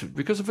Airport,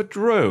 because of a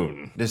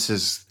drone. This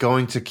is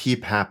going to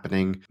keep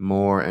happening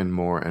more and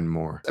more and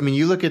more. I mean,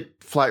 you look at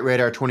Flight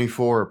Radar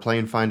 24 or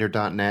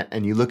planefinder.net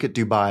and you look at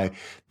Dubai,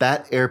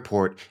 that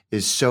airport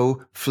is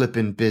so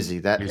flippin' busy.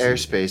 That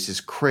airspace is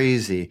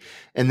crazy.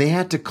 And they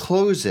had to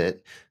close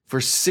it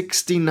for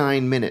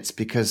 69 minutes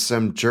because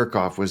some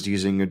jerk-off was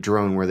using a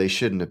drone where they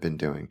shouldn't have been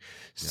doing.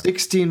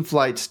 16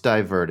 flights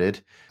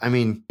diverted. I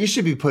mean, you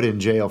should be put in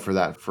jail for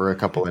that for a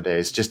couple of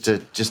days just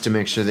to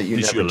make sure that you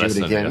never do it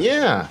again.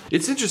 Yeah.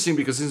 It's interesting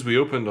because since we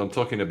opened on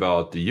talking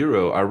about the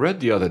Euro, I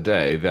read the other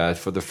day that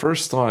for the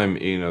first time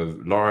in a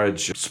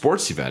large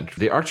sports event,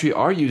 they actually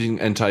are using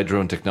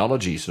anti-drone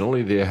technology. So not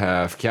only they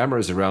have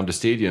cameras around the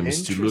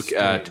stadiums to look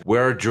at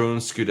where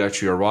drones could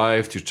actually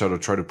arrive to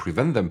try to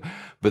prevent them,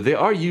 but they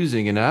are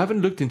using, and I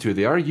haven't looked into it,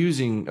 they are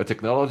using a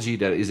technology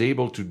that is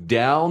able to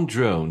down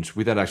drones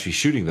without actually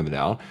shooting them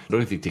down. I don't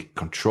know if they take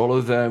control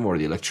of them or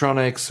the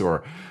electronics,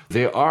 or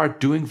they are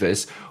doing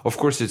this. Of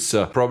course, it's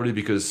probably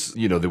because,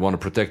 they want to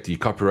protect the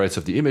copyrights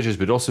of the images,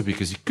 but also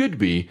because it could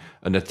be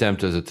an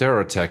attempt as a terror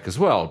attack as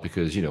well,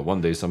 because,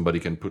 one day somebody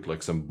can put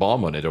like some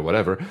bomb on it or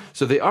whatever.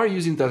 So they are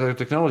using that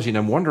technology, and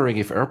I'm wondering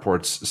if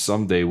airports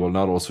someday will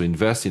not also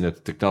invest in a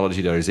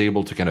technology that is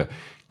able to kind of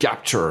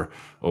capture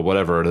or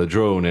whatever the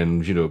drone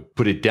and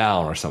put it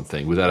down or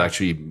something without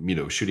actually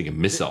shooting a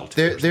missile.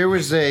 There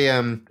was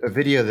a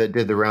video that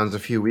did the rounds a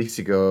few weeks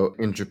ago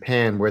in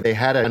Japan where they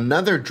had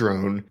another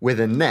drone with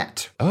a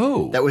net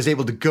that was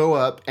able to go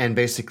up and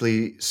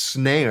basically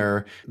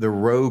snare the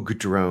rogue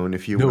drone,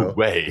 if you will. No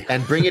way.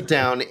 And bring it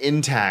down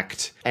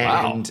intact.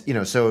 And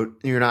so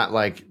you're not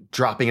like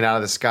dropping it out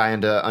of the sky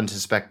into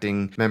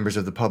unsuspecting members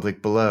of the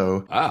public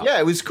below. Wow. Yeah,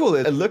 it was cool.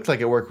 It looked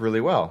like it worked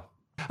really well.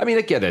 I mean,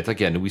 I get it.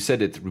 Again, we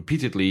said it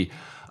repeatedly.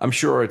 I'm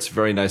sure it's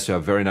very nice to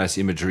have very nice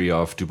imagery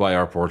of Dubai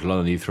Airport,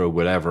 London Heathrow,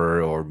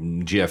 whatever, or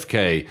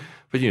GFK.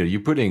 But, you're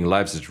putting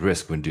lives at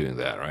risk when doing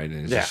that, right?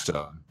 And it's just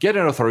get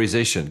an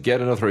authorization,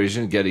 get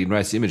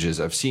nice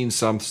images. I've seen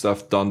some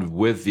stuff done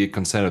with the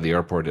consent of the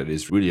airport that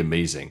is really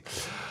amazing.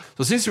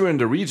 So since we're in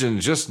the region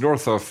just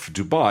north of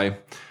Dubai,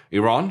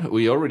 Iran,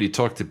 we already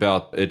talked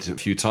about it a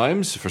few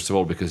times. First of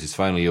all, because it's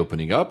finally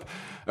opening up.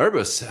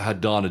 Airbus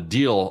had done a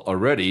deal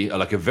already,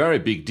 like a very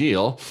big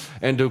deal.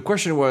 And the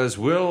question was,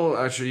 will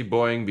actually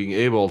Boeing be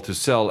able to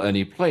sell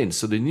any planes?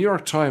 So the New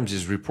York Times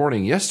is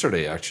reporting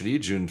yesterday, actually,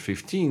 June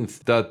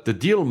 15th, that the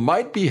deal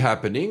might be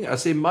happening. I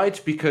say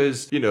might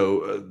because,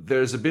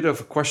 there's a bit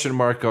of a question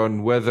mark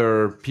on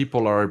whether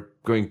people are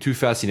going too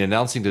fast in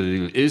announcing that the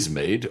deal is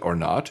made or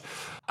not.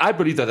 I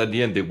believe that at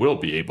the end they will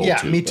be able to.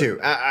 Yeah, me too.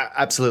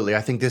 Absolutely.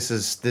 I think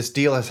this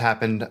deal has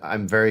happened.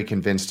 I'm very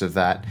convinced of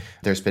that.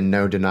 There's been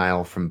no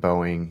denial from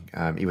Boeing,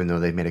 even though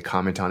they've made a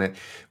comment on it.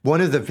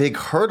 One of the big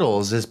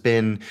hurdles has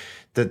been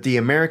that the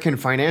American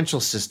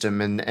financial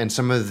system and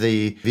some of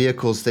the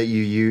vehicles that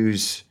you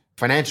use,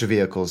 financial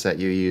vehicles that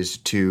you use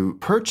to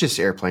purchase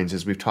airplanes,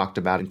 as we've talked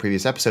about in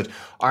previous episodes,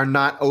 are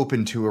not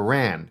open to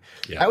Iran.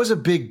 Yeah. That was a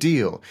big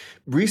deal.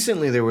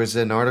 Recently, there was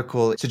an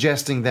article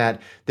suggesting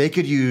that they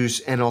could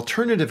use an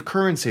alternative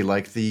currency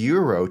like the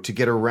euro to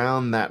get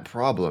around that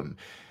problem.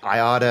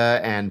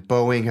 IATA and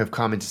Boeing have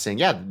commented saying,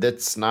 yeah,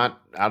 that's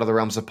not out of the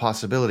realms of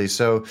possibility.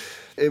 So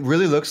it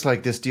really looks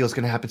like this deal is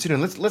going to happen soon.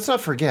 And let's not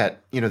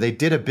forget, they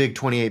did a big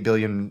 $28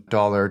 billion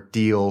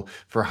deal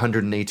for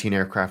 118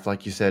 aircraft,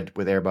 like you said,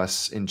 with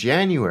Airbus in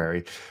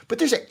January. But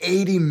there's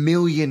 80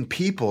 million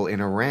people in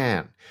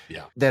Iran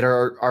that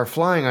are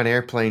flying on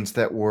airplanes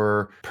that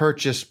were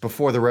purchased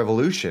before the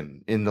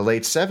revolution in the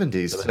late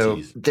 70s.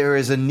 So there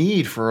is a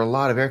need for a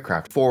lot of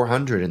aircraft,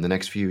 400 in the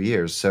next few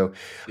years. So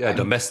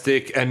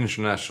domestic and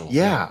international.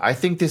 Yeah, I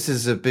think this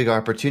is a big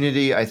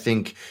opportunity. I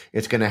think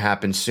it's going to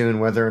happen soon.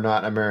 Whether or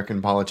not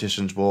American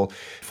politicians will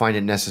find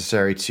it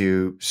necessary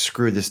to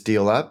screw this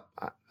deal up,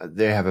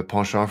 they have a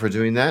penchant for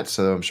doing that,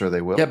 so I'm sure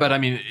they will. Yeah, but I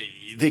mean,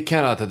 they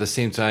cannot at the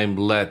same time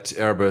let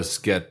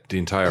Airbus get the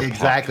entire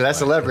Exactly. That's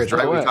the leverage,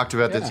 right? We talked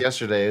about this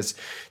yesterday. Is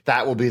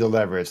that will be the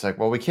leverage. Like,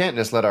 well, we can't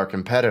just let our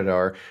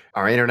competitor,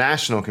 our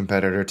international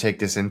competitor, take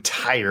this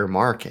entire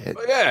market.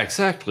 Yeah,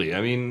 exactly.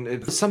 I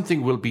mean,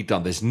 something will be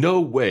done. There's no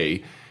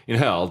way in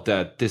hell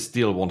that this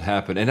deal won't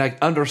happen. And I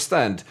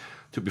understand,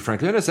 to be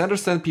frankly honest, I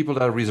understand people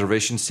that have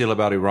reservations still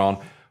about Iran.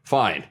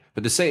 Fine.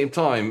 But at the same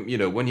time,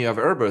 when you have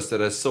Airbus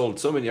that has sold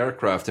so many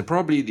aircraft, and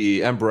probably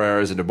the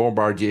Embraers and the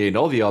Bombardier and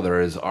all the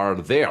others are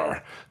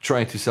there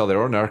trying to sell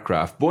their own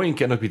aircraft, Boeing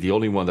cannot be the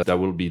only one that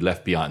will be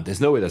left behind. There's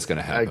no way that's going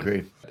to happen. I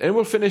agree. And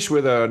we'll finish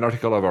with an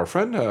article of our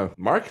friend,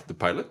 Mark, the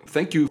pilot.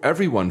 Thank you,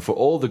 everyone, for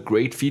all the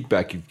great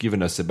feedback you've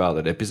given us about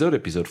that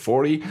episode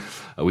 40.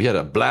 We had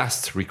a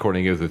blast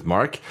recording it with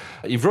Mark.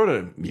 He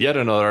wrote yet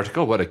another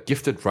article, what a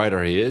gifted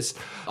writer he is,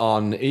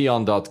 on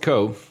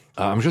aeon.co.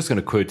 I'm just going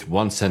to quote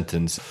one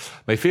sentence.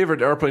 My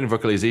favorite airplane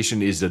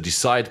vocalization is the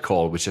decide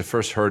call, which I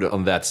first heard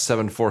on that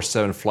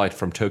 747 flight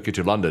from Tokyo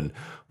to London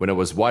when I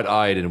was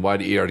wide-eyed and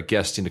wide-eared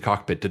guest in the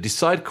cockpit. The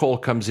decide call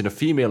comes in a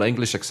female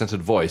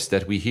English-accented voice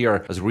that we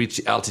hear as we reach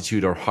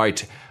altitude or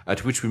height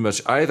at which we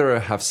must either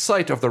have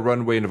sight of the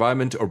runway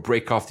environment or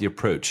break off the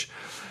approach.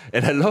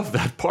 And I love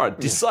that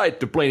part. Decide,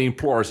 the plane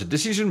implores, a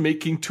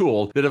decision-making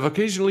tool that I've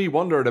occasionally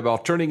wondered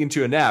about turning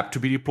into an app to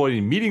be deployed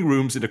in meeting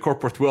rooms in the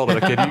corporate world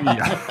at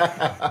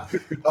academia.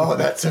 Oh,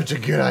 that's such a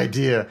good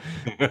idea.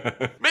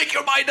 Make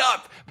your mind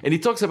up! And he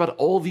talks about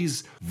all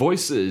these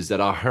voices that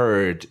are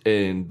heard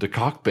in the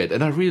cockpit,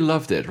 and I really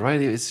loved it,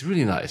 right? It's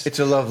really nice. It's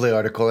a lovely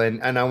article,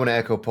 and I want to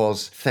echo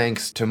Paul's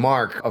thanks to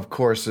Mark, of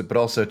course, but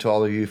also to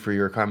all of you for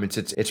your comments.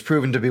 It's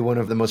proven to be one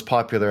of the most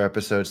popular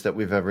episodes that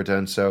we've ever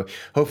done, so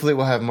hopefully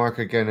we'll have Mark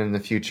again in the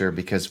future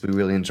because we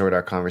really enjoyed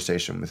our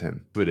conversation with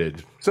him. We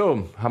did.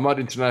 So, Hamad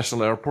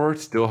International Airport,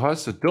 Doha.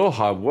 So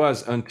Doha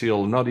was,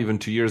 until not even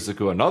 2 years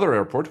ago, another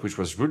airport, which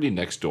was really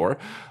next door.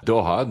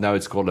 Doha, now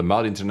it's called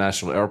Hamad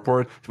International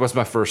Airport. It was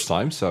my first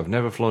time, so I've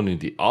never flown in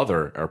the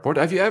other airport.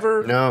 Have you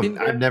ever been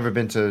there? I've never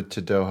been to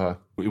Doha.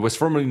 It was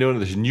formerly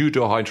known as New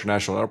Doha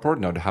International Airport,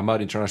 now the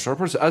Hamad International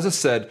Airport. So as I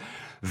said,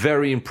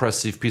 very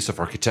impressive piece of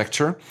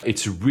architecture.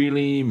 It's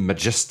really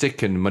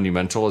majestic and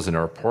monumental as an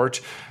airport.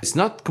 It's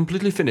not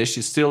completely finished.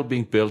 It's still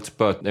being built,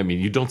 but I mean,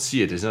 you don't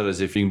see it. It's not as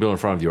if being built in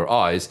front of your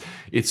eyes.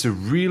 It's a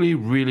really,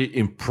 really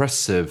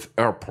impressive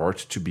airport,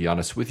 to be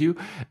honest with you.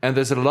 And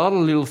there's a lot of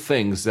little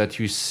things that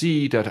you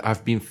see that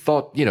have been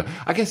thought,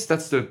 I guess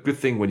that's the good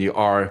thing when you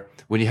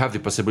have the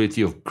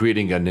possibility of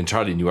creating an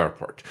entirely new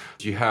airport.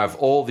 You have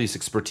all this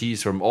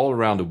expertise from all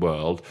around the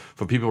world,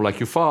 from people like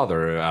your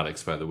father,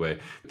 Alex, by the way.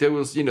 They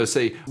will,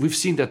 say, we've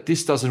seen that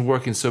this doesn't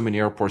work in so many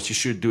airports, you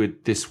should do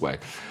it this way.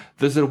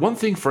 There's one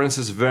thing, for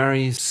instance,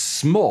 very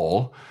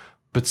small,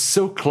 but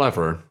so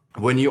clever.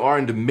 When you are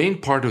in the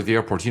main part of the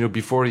airport,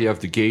 before you have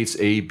the gates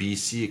A, B,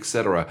 C,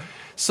 etc.,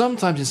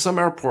 sometimes in some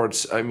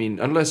airports, I mean,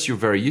 unless you're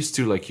very used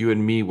to, like you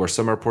and me, where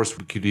some airports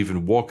we could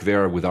even walk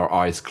there with our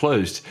eyes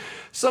closed,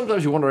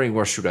 sometimes you're wondering,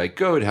 where should I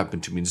go? It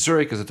happened to me in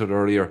Zurich, as I told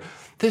earlier.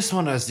 This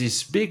one has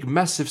these big,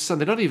 massive signs.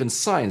 They're not even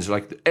signs.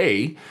 Like the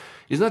A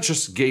is not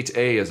just gate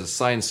A as a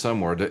sign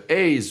somewhere. The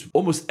A is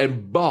almost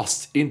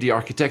embossed in the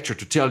architecture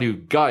to tell you,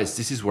 guys,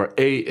 this is where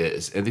A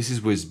is, and this is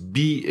where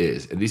B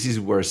is, and this is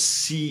where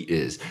C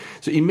is.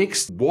 So it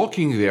makes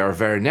walking there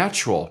very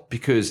natural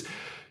because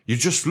you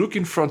just look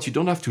in front. You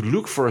don't have to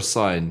look for a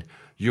sign.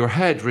 your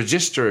head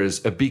registers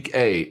a big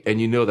A,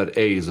 and you know that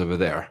A is over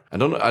there. I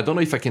don't know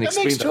if I can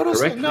explain that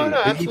correctly. No,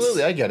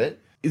 absolutely, I get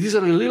it. These are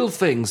the little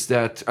things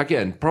that,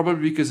 again,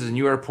 probably because it's a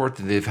new airport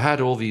and they've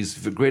had all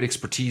these great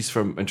expertise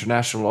from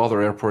international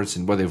other airports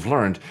and what they've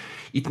learned,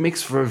 it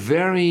makes for a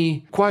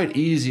very quite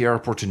easy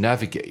airport to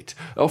navigate.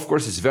 Of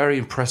course, it's very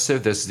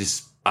impressive. There's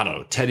this, I don't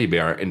know, teddy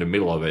bear in the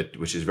middle of it,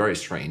 which is very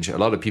strange. A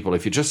lot of people,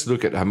 if you just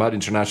look at Hamad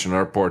International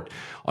Airport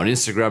on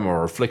Instagram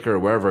or Flickr or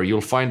wherever,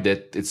 you'll find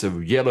that it's a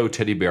yellow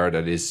teddy bear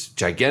that is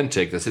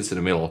gigantic that sits in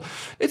the middle.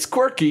 It's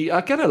quirky.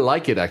 I kind of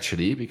like it,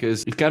 actually,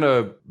 because it kind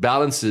of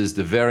balances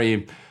the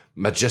very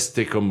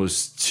majestic,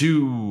 almost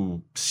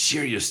too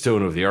serious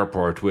tone of the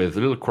airport with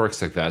little quirks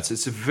like that. So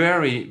it's a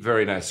very,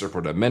 very nice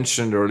airport. I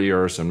mentioned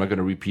earlier, so I'm not going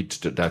to repeat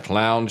that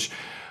lounge.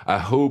 I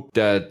hope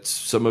that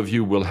some of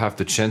you will have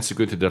the chance to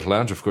go to that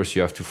lounge. Of course,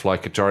 you have to fly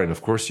Qatar, and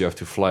of course, you have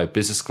to fly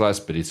business class,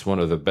 but it's one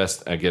of the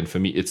best. Again, for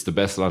me, it's the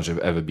best lounge I've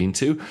ever been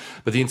to.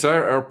 But the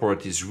entire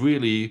airport is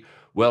really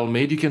well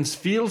made. You can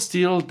feel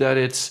still that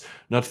it's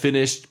not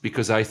finished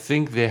because I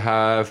think they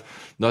have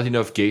not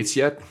enough gates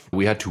yet.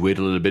 We had to wait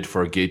a little bit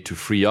for a gate to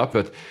free up,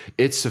 but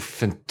it's a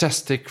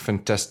fantastic,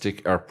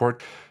 fantastic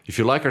airport. If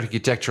you like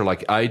architecture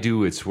like I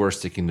do, it's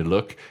worth taking a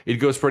look. It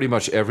goes pretty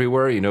much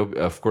everywhere.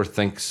 Of course,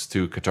 thanks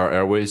to Qatar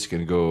Airways, you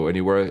can go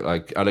anywhere.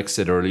 Like Alex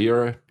said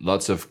earlier,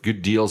 lots of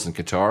good deals in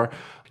Qatar.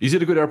 Is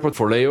it a good airport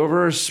for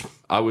layovers?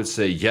 I would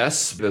say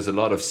yes. There's a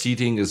lot of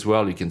seating as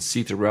well. You can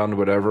seat around,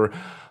 whatever.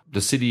 The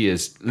city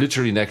is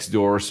literally next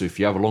door, so if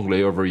you have a long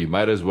layover, you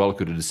might as well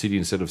go to the city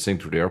instead of staying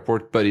to the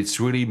airport. But it's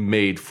really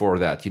made for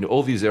that.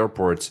 All these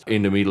airports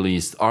in the Middle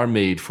East are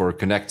made for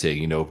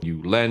connecting.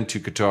 You land to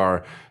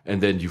Qatar and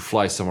then you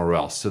fly somewhere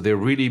else. So they're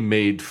really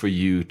made for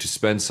you to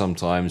spend some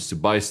time to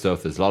buy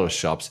stuff. There's a lot of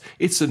shops.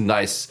 It's a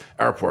nice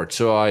airport.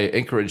 So I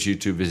encourage you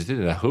to visit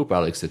it. And I hope,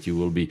 Alex, that you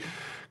will be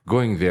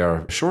going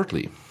there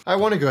shortly. I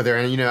want to go there.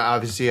 And,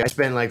 obviously I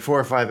spent like 4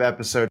 or 5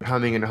 episodes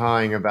humming and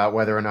hawing about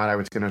whether or not I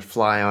was going to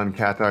fly on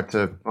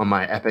Qatar on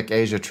my epic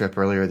Asia trip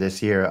earlier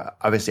this year.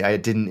 Obviously I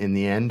didn't in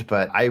the end,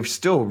 but I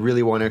still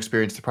really want to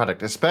experience the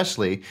product,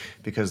 especially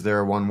because they're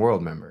a One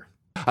World member.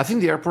 I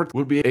think the airport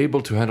will be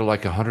able to handle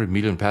like 100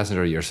 million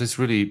passenger a year. So it's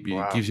really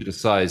it gives you the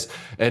size.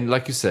 And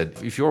like you said,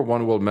 if you're a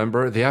One World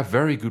member, they have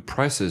very good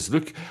prices.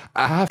 Look,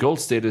 I have gold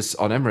status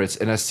on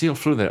Emirates and I still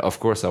flew there. Of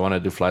course, I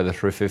wanted to fly the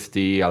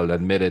 350. I'll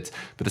admit it.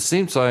 But at the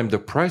same time, the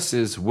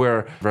prices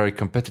were very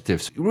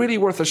competitive. So really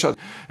worth a shot.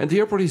 And the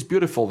airport is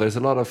beautiful. There's a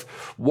lot of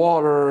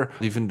water.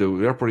 Even the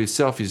airport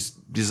itself is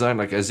designed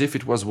like as if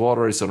it was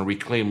water. It's on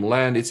reclaimed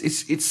land.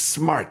 It's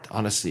smart,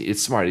 honestly.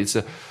 It's smart.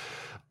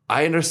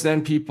 I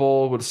understand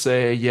people would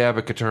say, yeah,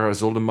 but Qatar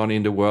has all the money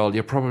in the world.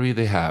 Yeah, probably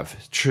they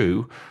have.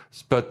 True.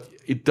 But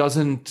it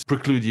doesn't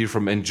preclude you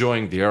from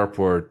enjoying the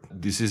airport.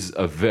 This is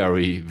a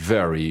very,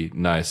 very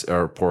nice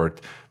airport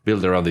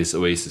built around this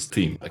Oasis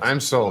theme. I'm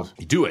sold.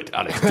 Do it,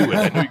 Alex. Do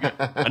it.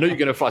 I know you're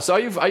going to fly. So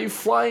are you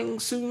flying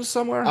soon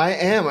somewhere? I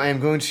am. I am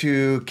going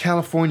to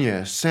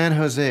California, San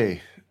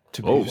Jose.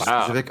 To be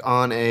specific,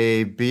 on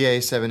a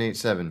BA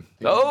 787.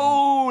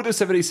 Oh, the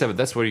 787.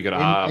 That's where you're going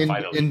to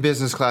finally. In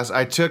business class.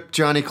 I took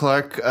Johnny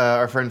Clark,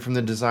 our friend from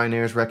the Design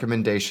Air's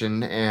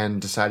recommendation, and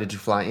decided to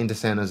fly into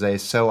San Jose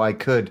so I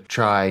could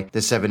try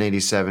the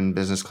 787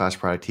 business class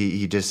product.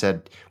 He just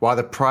said, while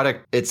the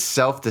product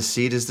itself, the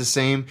seat is the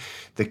same,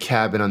 the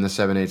cabin on the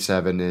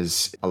 787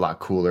 is a lot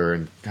cooler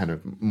and kind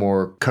of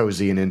more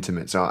cozy and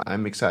intimate. So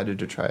I'm excited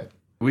to try it.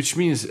 Which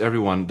means,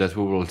 everyone, that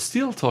we will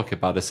still talk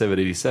about the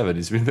 787.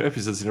 It's been 2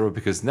 episodes in a row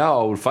because now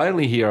I will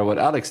finally hear what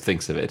Alex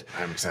thinks of it.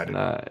 I'm excited.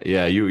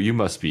 Yeah, you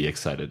must be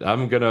excited.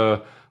 I'm going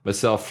to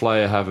myself fly.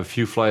 I have a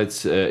few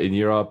flights in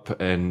Europe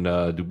and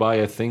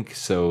Dubai, I think.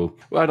 So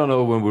I don't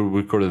know when we'll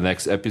record the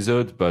next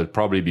episode, but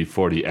probably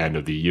before the end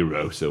of the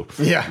Euro. So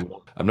yeah.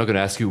 I'm not going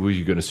to ask you who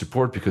you're going to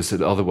support because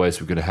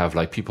otherwise we're going to have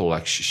like people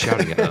like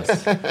shouting at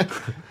us.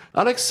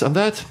 Alex, on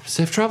that,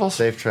 safe travels.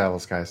 Safe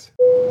travels, guys.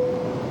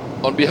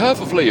 On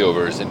behalf of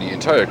Layovers and the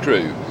entire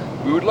crew,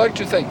 we would like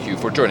to thank you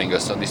for joining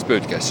us on this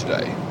podcast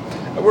today,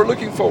 and we're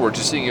looking forward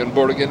to seeing you on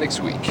board again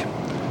next week.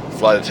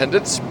 Flight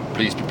attendants,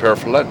 please prepare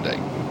for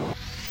landing.